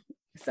out.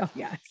 So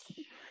yes.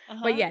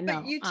 But yeah,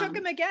 no. But you took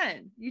him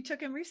again. You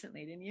took him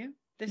recently, didn't you?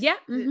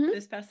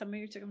 This past summer,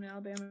 you took him to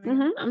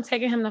Alabama. I'm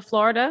taking him to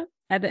Florida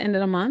at the end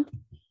of the month.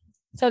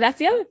 So that's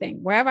the other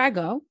thing. Wherever I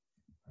go,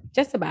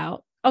 just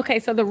about. Okay,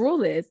 so the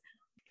rule is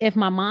if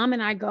my mom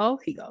and I go,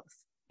 he goes.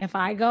 If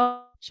I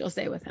go, she'll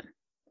stay with him.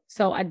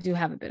 So I do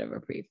have a bit of a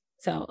reprieve.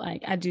 So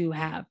like I do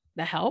have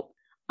the help.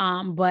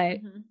 But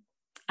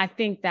I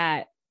think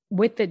that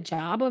with the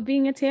job of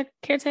being a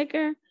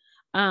caretaker,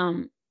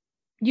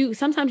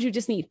 sometimes you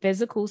just need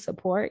physical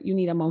support. You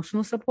need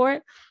emotional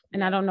support.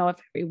 And I don't know if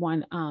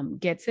everyone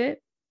gets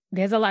it.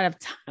 There's a lot of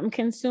time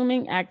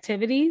consuming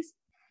activities.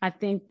 I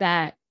think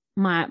that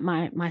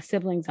my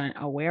siblings aren't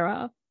aware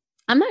of.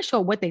 I'm not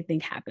sure what they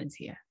think happens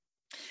here.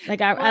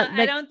 Like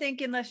I don't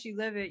think unless you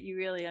live it, you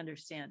really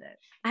understand it.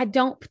 I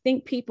don't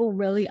think people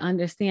really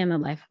understand the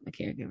life of a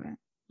caregiver.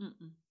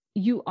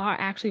 You are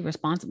actually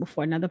responsible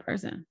for another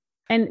person.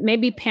 And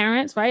maybe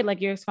parents, right?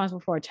 Like you're responsible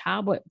for a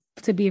child, but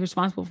to be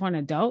responsible for an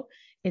adult,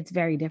 it's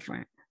very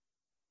different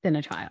than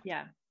a child.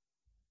 Yeah.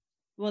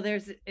 Well,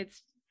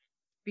 it's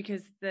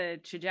because the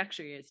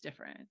trajectory is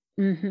different,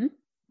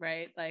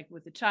 right? Like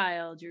with a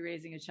child, you're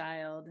raising a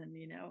child and,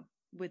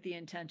 with the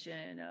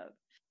intention of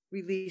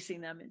releasing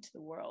them into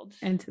the world.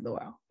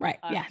 Right.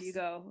 Off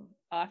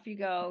you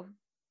go.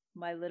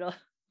 My little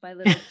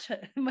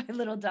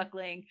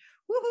duckling.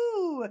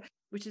 Woohoo!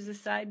 Which is a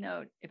side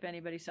note. If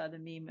anybody saw the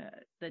meme,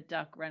 the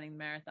duck running the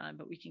marathon,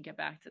 but we can get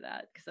back to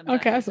that because I'm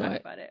not going to talk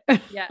about it.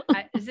 Yeah.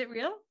 Is it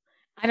real?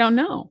 I don't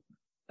know.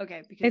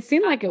 Okay. Because it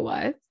seemed like it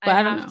was, but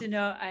I don't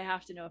know. I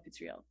have to know if it's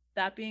real.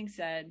 That being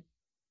said,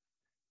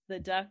 the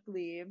duck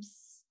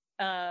leaves.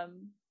 Is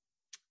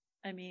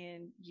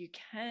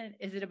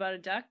it about a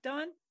duck,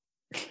 Dawn?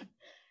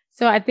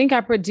 So I think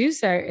our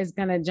producer is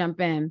going to jump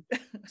in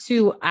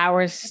to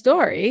our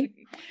story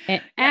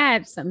and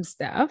add some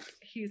stuff.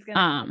 He's going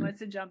to wants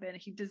to jump in.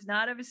 He does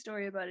not have a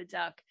story about a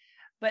duck.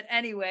 But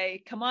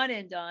anyway, come on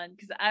in, Dawn,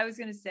 because I was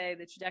going to say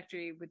the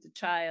trajectory with the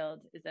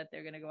child is that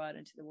they're going to go out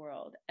into the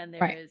world. And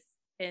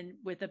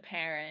with a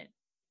parent,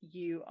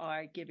 you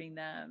are giving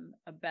them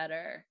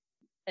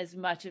as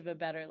much of a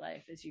better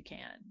life as you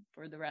can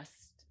for the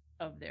rest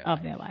of their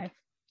life.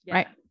 Yeah.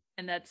 Right.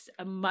 And that's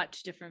a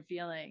much different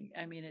feeling.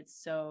 I mean,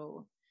 it's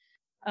so,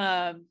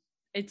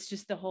 it's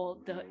just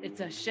it's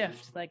a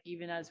shift. Like,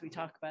 even as we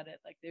talk about it,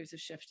 like there's a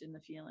shift in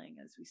the feeling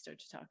as we start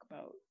to talk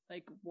about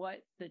like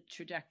what the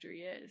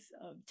trajectory is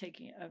of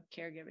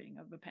caregiving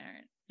of a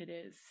parent. It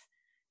is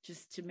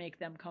just to make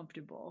them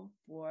comfortable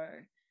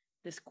for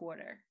this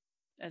quarter,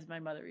 as my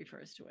mother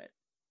refers to it.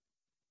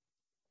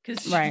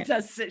 Because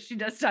she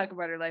does talk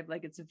about her life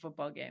like it's a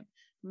football game.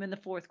 I'm in the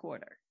fourth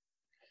quarter.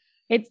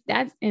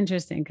 That's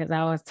interesting because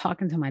I was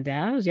talking to my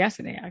dad. It was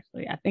yesterday,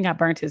 actually. I think I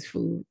burnt his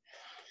food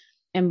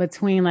in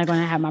between, like when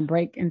I had my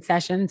break in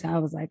sessions. I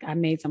was like, I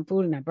made some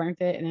food and I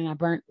burnt it, and then I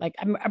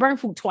burnt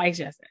food twice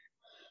yesterday.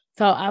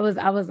 So I was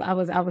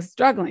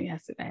struggling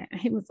yesterday, and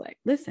he was like,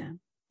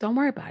 "Listen, don't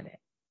worry about it.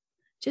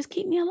 Just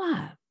keep me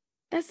alive.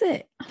 That's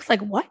it." I was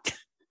like, "What?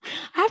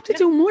 I have to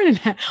do more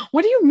than that.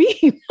 What do you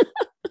mean?"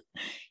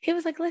 He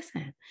was like,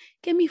 "Listen,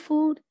 give me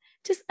food,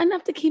 just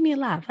enough to keep me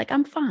alive. Like,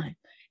 I'm fine.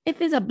 If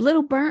it's a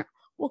little burnt,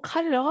 we'll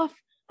cut it off.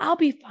 I'll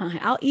be fine.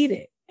 I'll eat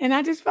it." And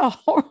I just felt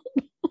horrible.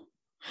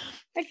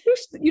 Like,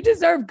 you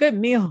deserve good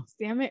meals,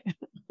 damn it.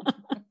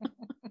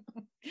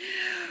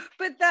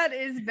 But that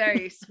is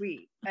very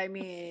sweet. I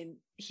mean,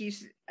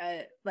 he's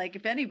like,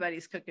 if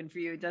anybody's cooking for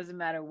you, it doesn't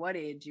matter what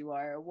age you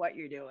are or what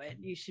you're doing.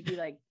 You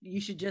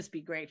should just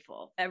be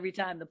grateful every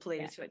time the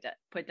plate is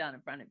put down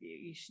in front of you.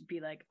 You should be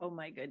like, oh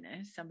my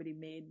goodness, somebody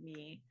made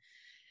me.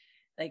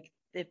 Like,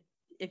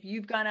 if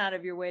you've gone out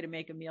of your way to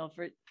make a meal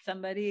for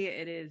somebody,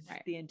 it is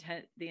the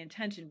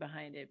intention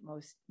behind it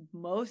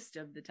most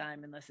of the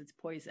time, unless it's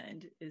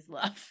poisoned, is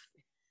love.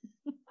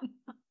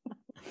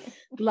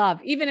 Love.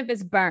 Even if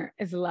it's burnt,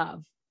 it's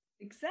love.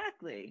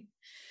 Exactly.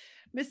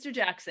 Mr.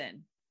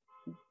 Jackson.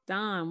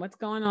 Don, what's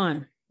going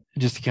on?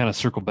 Just to kind of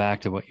circle back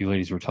to what you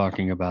ladies were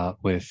talking about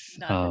with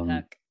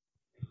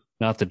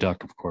not the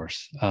duck, of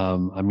course.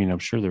 I mean, I'm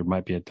sure there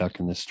might be a duck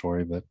in this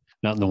story, but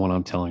not in the one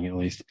I'm telling, at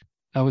least.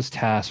 I was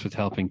tasked with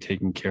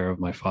taking care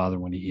of my father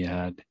when he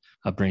had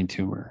a brain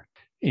tumor.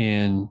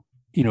 And,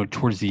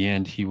 towards the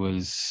end, he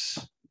was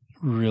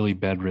really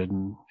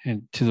bedridden,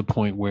 and to the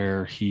point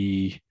where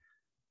he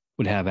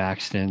would have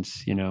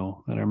accidents, and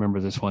I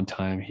remember this one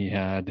time I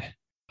had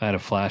a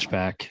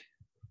flashback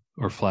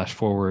or flash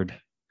forward,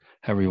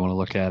 however you want to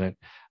look at it,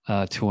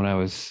 to when I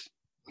was,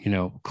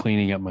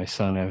 cleaning up my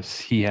son.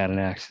 He had an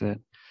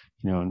accident,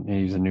 and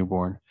he was a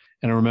newborn.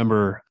 And I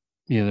remember,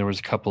 there was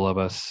a couple of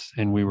us,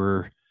 and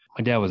my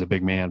dad was a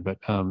big man, but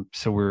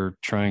so we're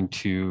trying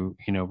to,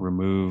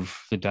 remove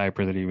the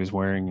diaper that he was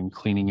wearing and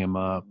cleaning him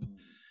up.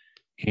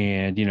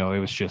 And, it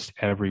was just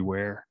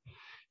everywhere.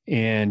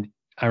 And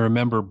I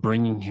remember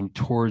bringing him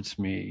towards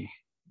me,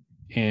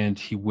 and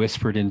he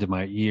whispered into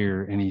my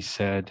ear and he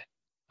said,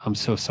 "I'm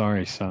so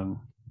sorry, son."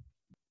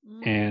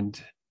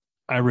 And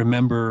I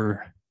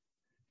remember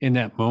in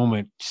that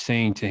moment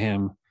saying to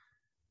him,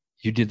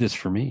 "You did this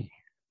for me."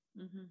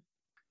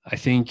 I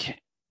think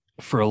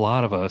for a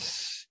lot of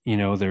us,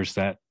 there's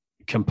that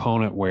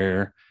component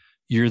where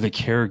you're the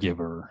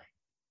caregiver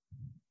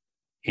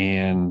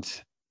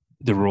and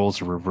the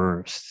roles are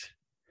reversed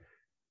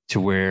to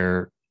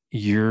where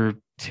you're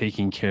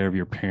taking care of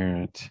your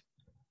parent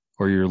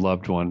or your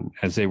loved one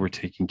as they were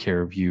taking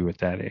care of you at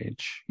that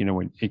age,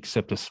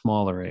 except a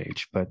smaller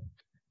age.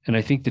 And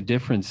I think the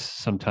difference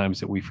sometimes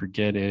that we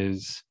forget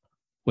is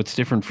what's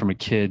different from a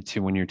kid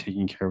to when you're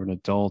taking care of an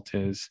adult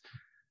is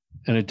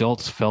an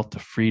adult's felt the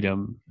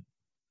freedom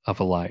of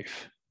a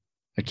life.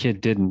 A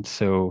kid didn't.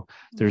 So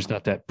there's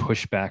not that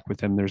pushback with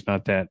them. There's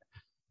not that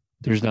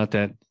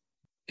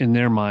in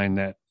their mind,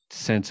 that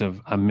sense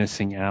of I'm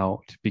missing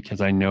out because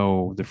I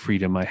know the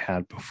freedom I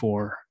had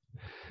before.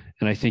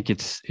 And I think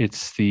it's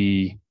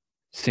the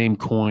same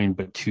coin,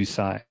 but two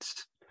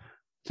sides.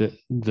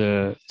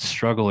 The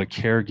struggle a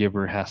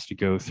caregiver has to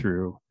go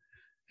through,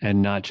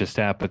 and not just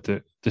that, but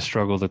the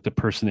struggle that the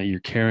person that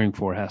you're caring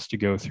for has to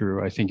go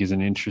through, I think is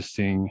an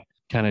interesting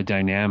kind of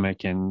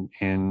dynamic. And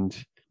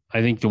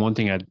I think the one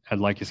thing I'd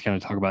like us to kind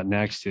of talk about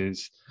next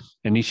is,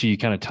 Anisha, you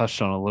kind of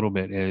touched on a little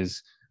bit,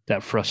 is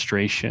that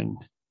frustration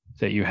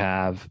that you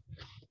have.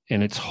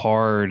 And it's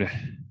hard,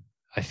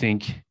 I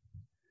think,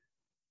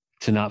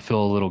 to not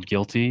feel a little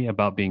guilty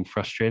about being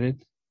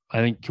frustrated.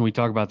 Can we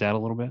talk about that a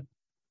little bit?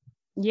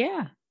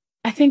 Yeah.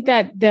 I think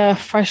that the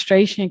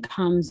frustration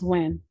comes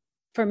when,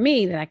 for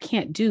me, that I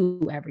can't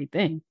do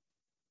everything.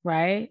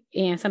 Right.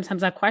 And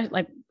sometimes I question,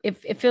 like,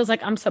 if it feels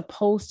like I'm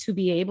supposed to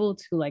be able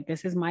to, like,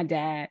 this is my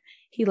dad.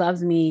 He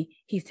loves me.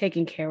 He's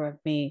taking care of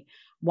me.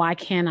 Why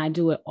can't I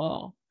do it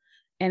all?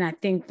 And I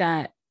think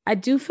that I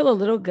do feel a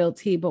little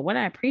guilty, but what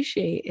I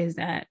appreciate is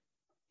that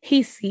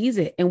he sees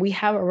it and we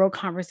have a real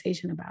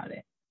conversation about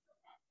it.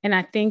 And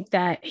I think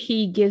that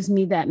he gives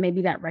me that,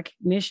 maybe that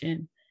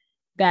recognition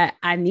that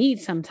I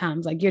need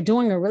sometimes. Like, you're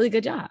doing a really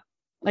good job.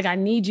 Like, I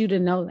need you to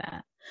know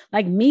that.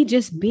 Like, me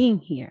just being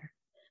here,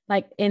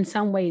 like, in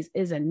some ways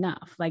is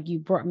enough. Like, you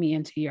brought me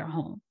into your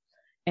home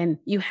and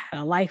you had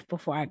a life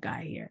before I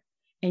got here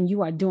and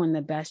you are doing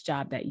the best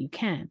job that you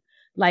can.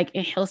 Like,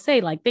 and he'll say,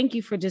 like, thank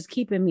you for just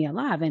keeping me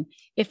alive. And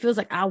it feels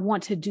like I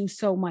want to do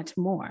so much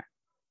more.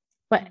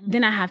 But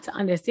then I have to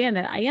understand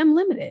that I am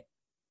limited.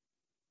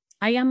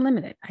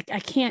 I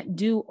can't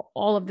do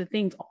all of the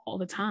things all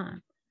the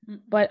time.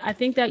 But I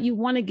think that you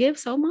want to give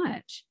so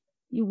much.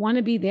 You want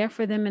to be there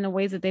for them in the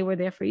ways that they were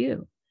there for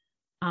you.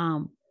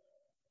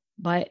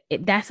 But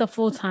that's a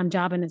full-time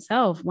job in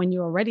itself when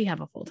you already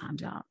have a full-time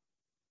job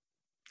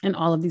and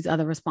all of these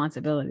other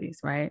responsibilities,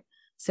 right?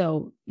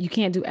 So you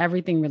can't do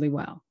everything really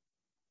well.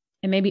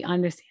 And maybe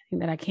understanding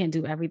that I can't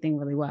do everything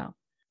really well.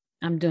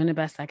 I'm doing the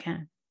best I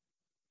can.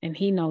 And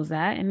he knows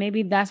that. And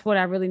maybe that's what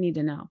I really need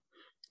to know.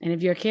 And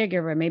if you're a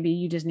caregiver, maybe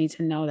you just need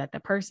to know that the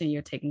person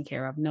you're taking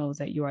care of knows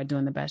that you are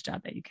doing the best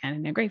job that you can.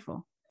 And they're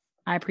grateful.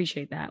 I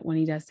appreciate that when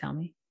he does tell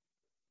me.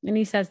 And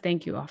he says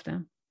thank you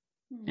often.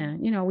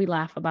 And, we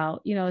laugh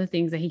about, the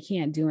things that he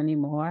can't do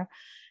anymore.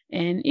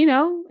 And,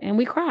 and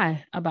we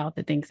cry about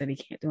the things that he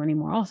can't do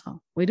anymore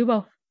also. We do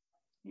both.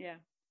 Yeah.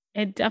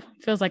 It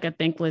definitely feels like a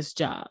thankless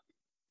job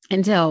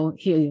until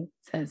he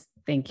says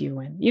thank you.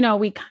 And,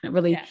 we kind of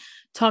really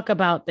talk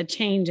about the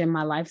change in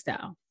my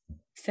lifestyle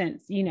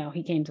since,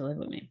 he came to live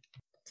with me.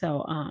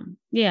 So,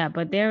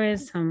 but there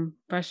is some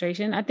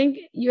frustration. I think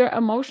you're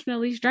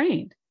emotionally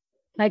strained.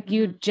 Like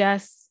you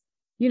just,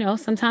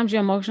 sometimes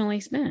you're emotionally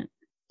spent.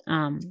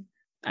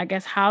 I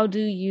guess, how do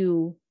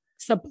you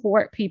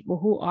support people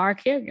who are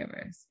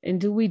caregivers?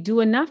 And do we do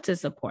enough to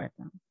support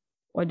them?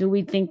 Or do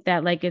we think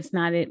that, like, it's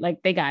not it,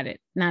 like they got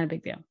it, not a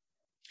big deal?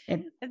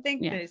 I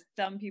think there's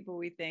some people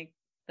we think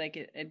like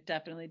it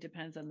definitely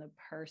depends on the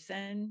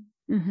person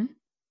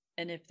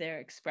and if they're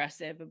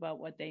expressive about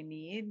what they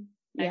need.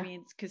 I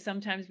mean, because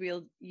sometimes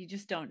you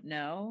just don't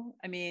know.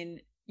 I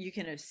mean, you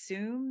can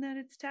assume that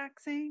it's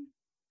taxing.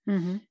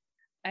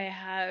 I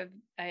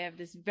have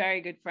this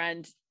very good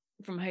friend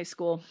from high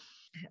school.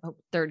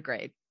 Third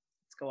grade.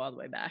 Let's go all the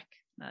way back.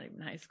 Not even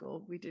high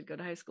school. We did go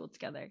to high school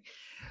together.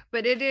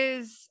 But it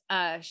is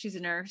she's a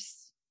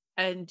nurse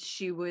and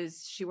she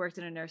worked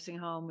in a nursing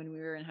home when we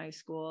were in high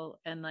school,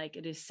 and like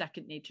it is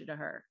second nature to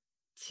her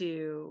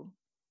to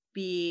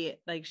be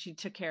like, she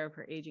took care of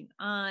her aging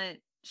aunt.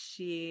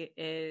 It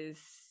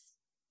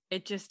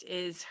just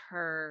is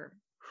her,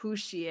 who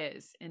she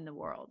is in the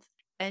world.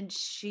 And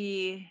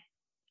she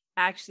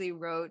actually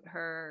wrote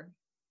her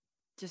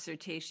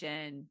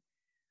dissertation.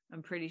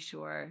 I'm pretty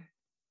sure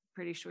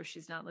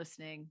she's not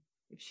listening.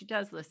 If she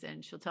does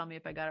listen, she'll tell me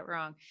if I got it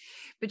wrong.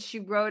 But she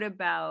wrote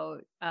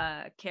about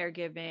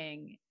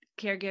caregiving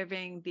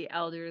the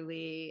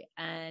elderly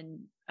and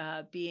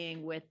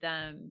being with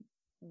them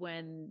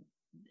when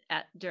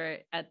at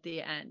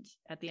the end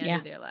of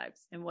their lives,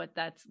 and what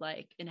that's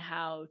like, and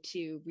how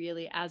to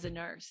really, as a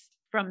nurse,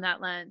 from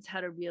that lens, how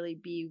to really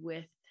be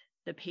with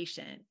the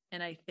patient.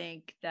 And I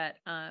think that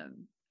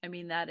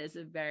that is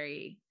a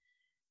very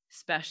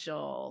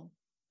special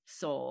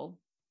soul,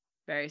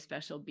 very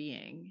special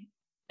being,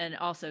 and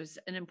also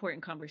an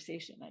important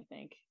conversation, I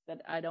think,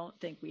 that I don't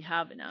think we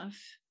have enough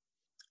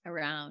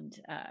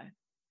around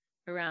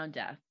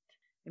death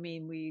I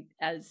mean, we,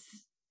 as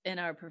in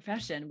our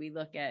profession, we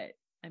look at,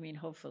 I mean,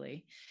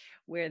 hopefully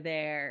we're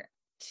there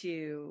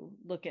to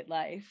look at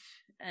life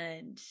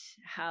and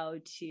how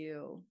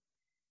to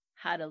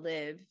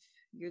live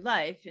your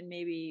life. And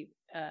maybe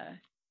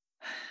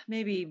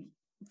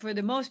for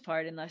the most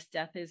part, unless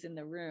death is in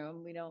the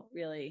room, we don't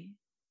really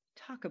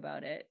talk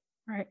about it.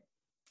 Right.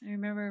 I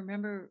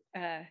remember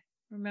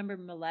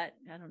Millette.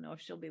 I don't know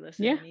if she'll be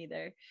listening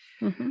either,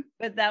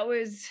 but that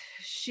was,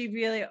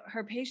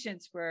 her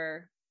patients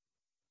were,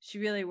 she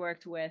really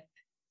worked with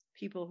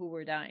people who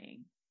were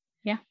dying.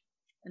 Yeah.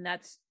 And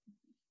that's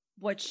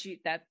what she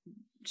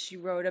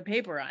wrote a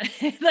paper on.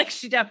 Like,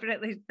 she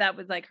definitely, that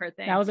was like her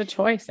thing. That was a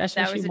choice. That's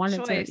what she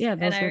wanted to. Yeah.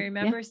 And I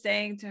remember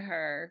saying to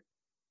her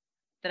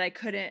that I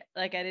couldn't,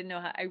 like, I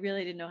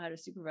really didn't know how to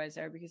supervise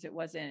her, because it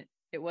wasn't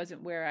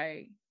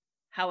where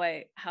how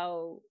I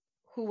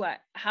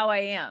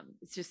am.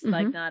 It's just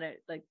like not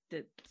it. Like,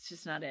 it's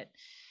just not it.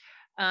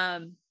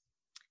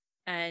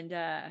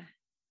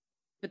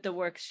 But the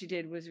work she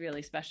did was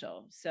really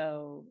special.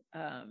 So,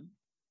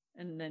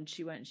 and then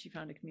she went and she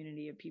found a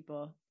community of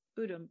people,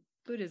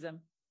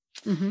 Buddhism,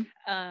 who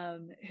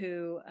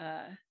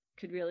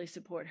could really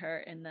support her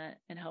in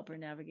that and help her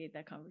navigate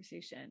that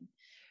conversation.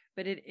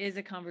 But it is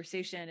a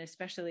conversation,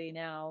 especially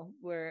now,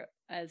 where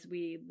as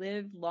we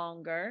live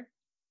longer,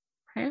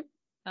 right,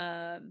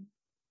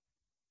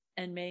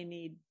 and may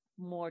need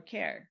more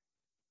care,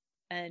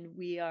 and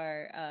we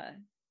are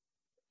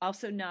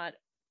also not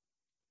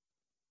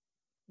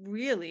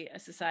really a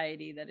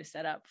society that is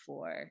set up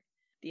for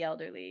the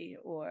elderly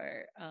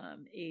or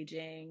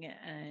aging.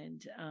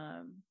 And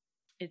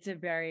it's a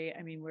very,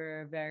 I mean,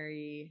 we're a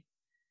very,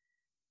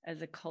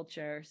 as a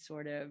culture,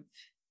 sort of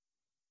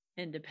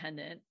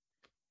independent.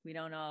 We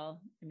don't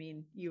all, I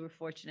mean, you were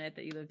fortunate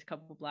that you lived a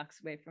couple blocks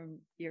away from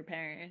your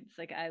parents.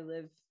 Like, I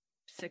live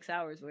 6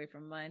 hours away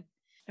from mine.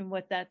 And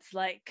what that's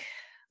like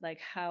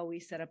how we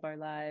set up our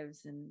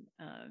lives, and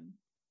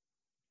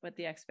what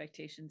the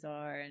expectations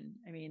are. And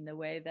I mean, the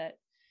way that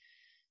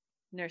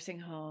nursing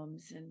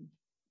homes and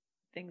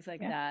things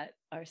like that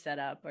are set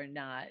up are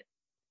not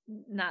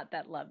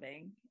that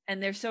loving,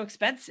 and they're so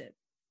expensive.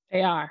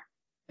 They are.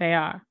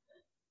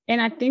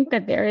 And I think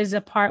that there is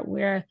a part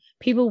where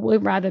people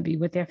would rather be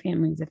with their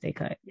families if they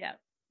could. Yeah.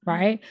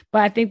 Right.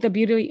 But I think the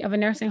beauty of a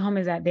nursing home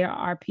is that there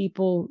are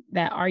people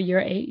that are your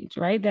age,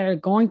 right, that are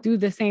going through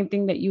the same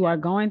thing that you are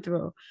going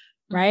through.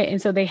 Right.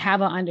 And so they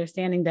have an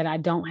understanding that I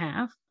don't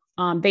have.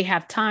 They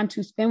have time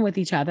to spend with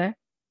each other.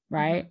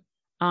 Right.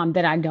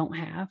 That I don't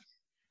have.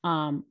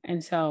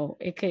 And so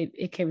it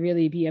could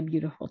really be a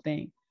beautiful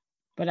thing.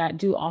 But I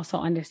do also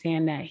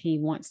understand that he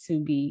wants to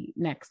be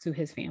next to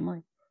his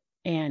family.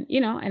 And,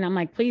 and I'm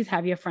like, please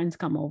have your friends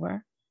come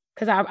over,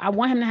 because I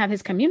want him to have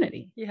his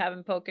community. You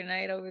having poker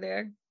night over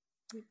there?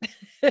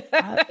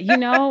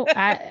 When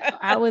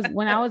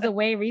I was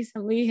away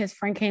recently, his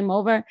friend came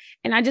over,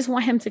 and I just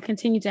want him to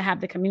continue to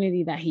have the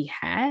community that he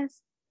had,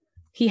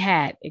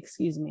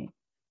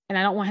 and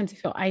I don't want him to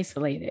feel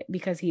isolated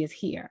because he is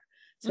here.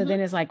 So then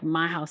it's like,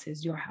 my house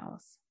is your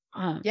house.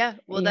 Well, you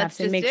that's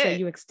have to make sure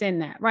you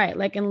extend that, right?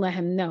 Like, and let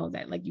him know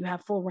that, like, you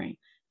have full reign.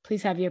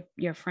 Please have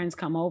your friends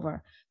come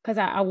over, because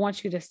I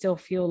want you to still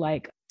feel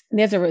like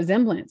there's a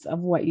resemblance of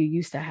what you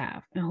used to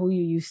have and who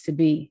you used to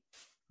be.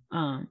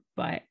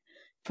 But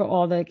for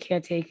all the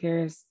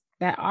caretakers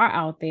that are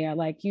out there,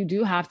 like, you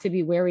do have to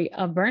be wary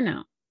of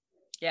burnout.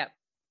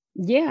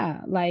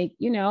 Yeah. Like,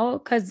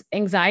 because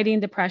anxiety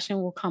and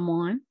depression will come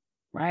on,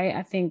 right?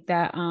 I think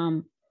that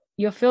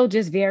you'll feel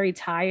just very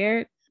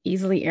tired,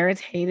 easily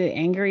irritated,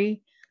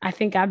 angry. I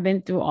think I've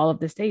been through all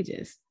of the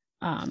stages.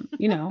 I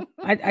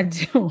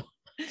do.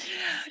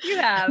 You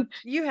have.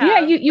 Yeah,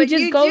 you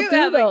just go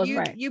through those,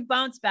 right? You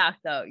bounce back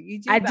though.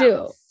 You do. I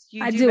bounce.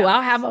 do.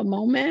 I'll have a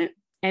moment,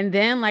 and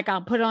then, like,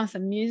 I'll put on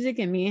some music,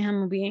 and me and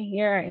him will be in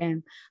here,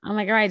 and I'm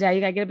like, all right, Dad,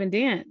 you gotta get up and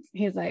dance.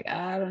 He's like,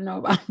 I don't know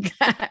about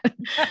that.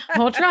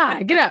 We'll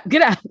try. Get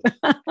up.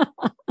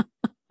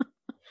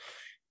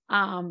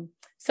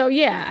 So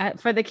yeah,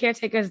 for the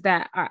caretakers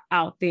that are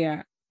out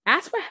there,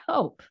 ask for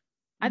help.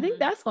 I think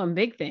that's one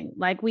big thing.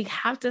 Like, we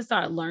have to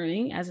start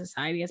learning as a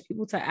society, as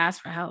people, to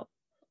ask for help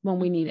when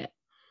we need it.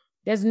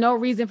 There's no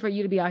reason for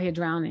you to be out here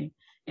drowning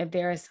if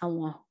there is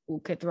someone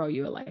who could throw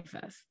you a life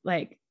vest.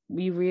 Like,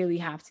 we really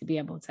have to be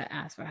able to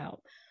ask for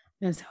help.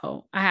 And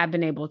so I have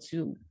been able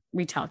to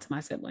reach out to my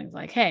siblings,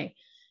 like, hey,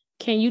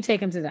 can you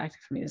take him to the doctor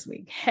for me this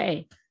week?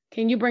 Hey,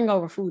 can you bring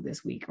over food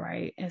this week?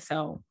 Right. And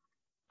so,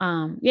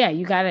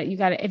 you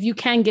gotta, if you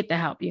can get the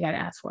help, you gotta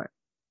ask for it.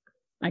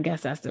 I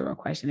guess that's the real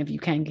question. If you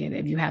can get it,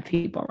 if you have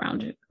people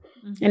around you.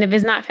 And if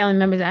it's not family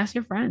members, ask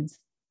your friends.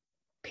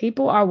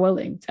 People are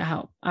willing to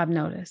help. I've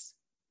noticed.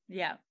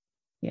 Yeah.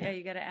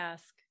 You got to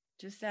ask.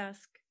 Just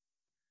ask.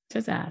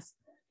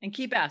 And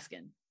keep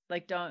asking.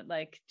 Like, don't,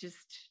 like, just,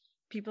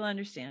 people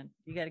understand.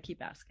 You got to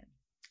keep asking.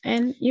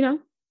 And,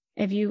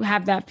 if you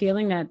have that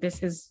feeling that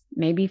this is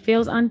maybe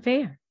feels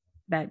unfair,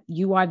 that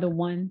you are the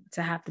one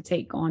to have to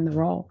take on the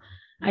role,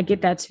 I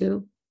get that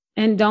too.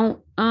 And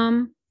don't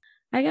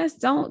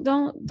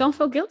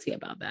feel guilty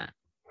about that.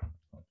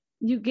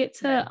 you get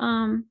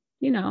to,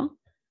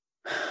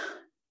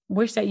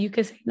 wish that you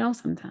could say no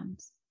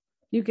sometimes.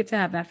 You get to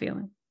have that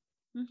feeling.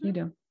 Mm-hmm. You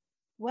do.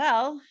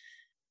 Well,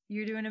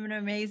 you're doing an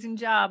amazing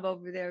job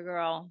over there,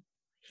 girl.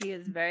 He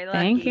is very lucky.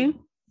 Thank you.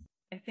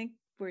 I think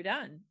we're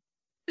done.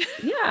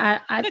 Yeah,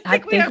 I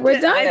think we're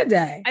done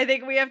today. I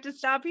think we have to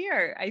stop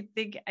here. I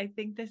think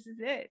this is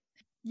it.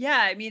 Yeah,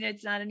 I mean,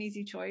 it's not an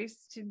easy choice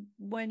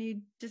when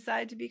you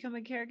decide to become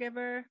a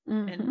caregiver.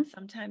 Mm-hmm. And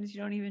sometimes you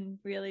don't even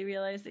really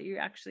realize that you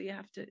actually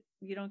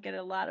you don't get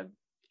a lot of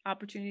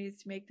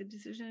opportunities to make the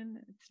decision.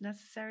 It's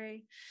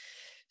necessary.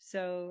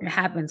 So it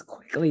happens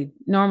quickly.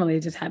 Normally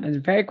it just happens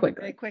very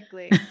quickly. Very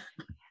quickly.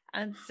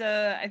 And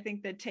so I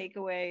think the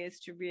takeaway is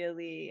to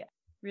really,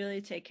 really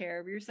take care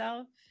of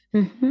yourself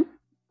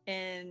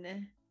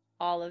in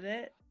all of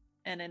it.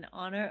 And in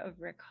honor of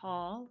Rick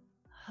Hall,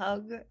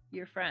 hug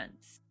your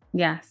friends.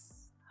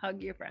 Yes.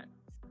 Hug your friends.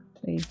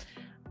 Please.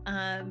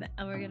 And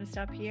we're going to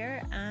stop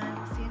here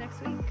and see you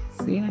next week.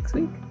 See you next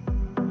week.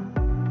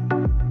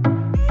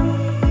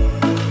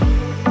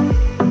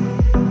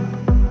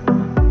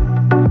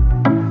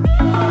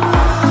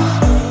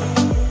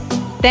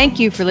 Thank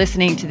you for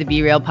listening to the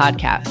Be Real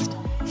podcast.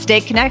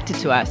 Stay connected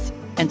to us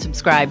and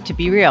subscribe to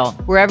Be Real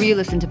wherever you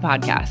listen to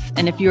podcasts.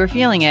 And if you are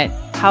feeling it,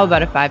 how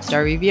about a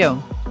 5-star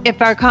review? If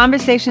our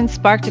conversation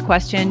sparked a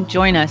question,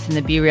 join us in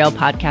the Be Real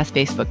podcast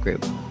Facebook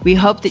group. We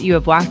hope that you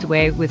have walked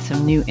away with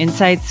some new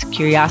insights,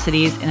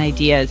 curiosities, and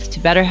ideas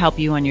to better help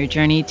you on your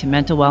journey to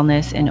mental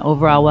wellness and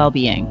overall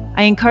well-being.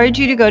 I encourage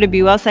you to go to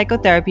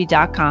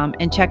BeWellPsychotherapy.com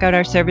and check out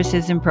our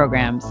services and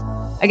programs.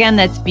 Again,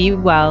 that's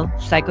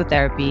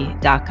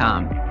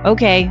BeWellPsychotherapy.com.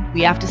 Okay,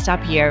 we have to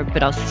stop here,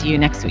 but I'll see you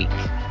next week.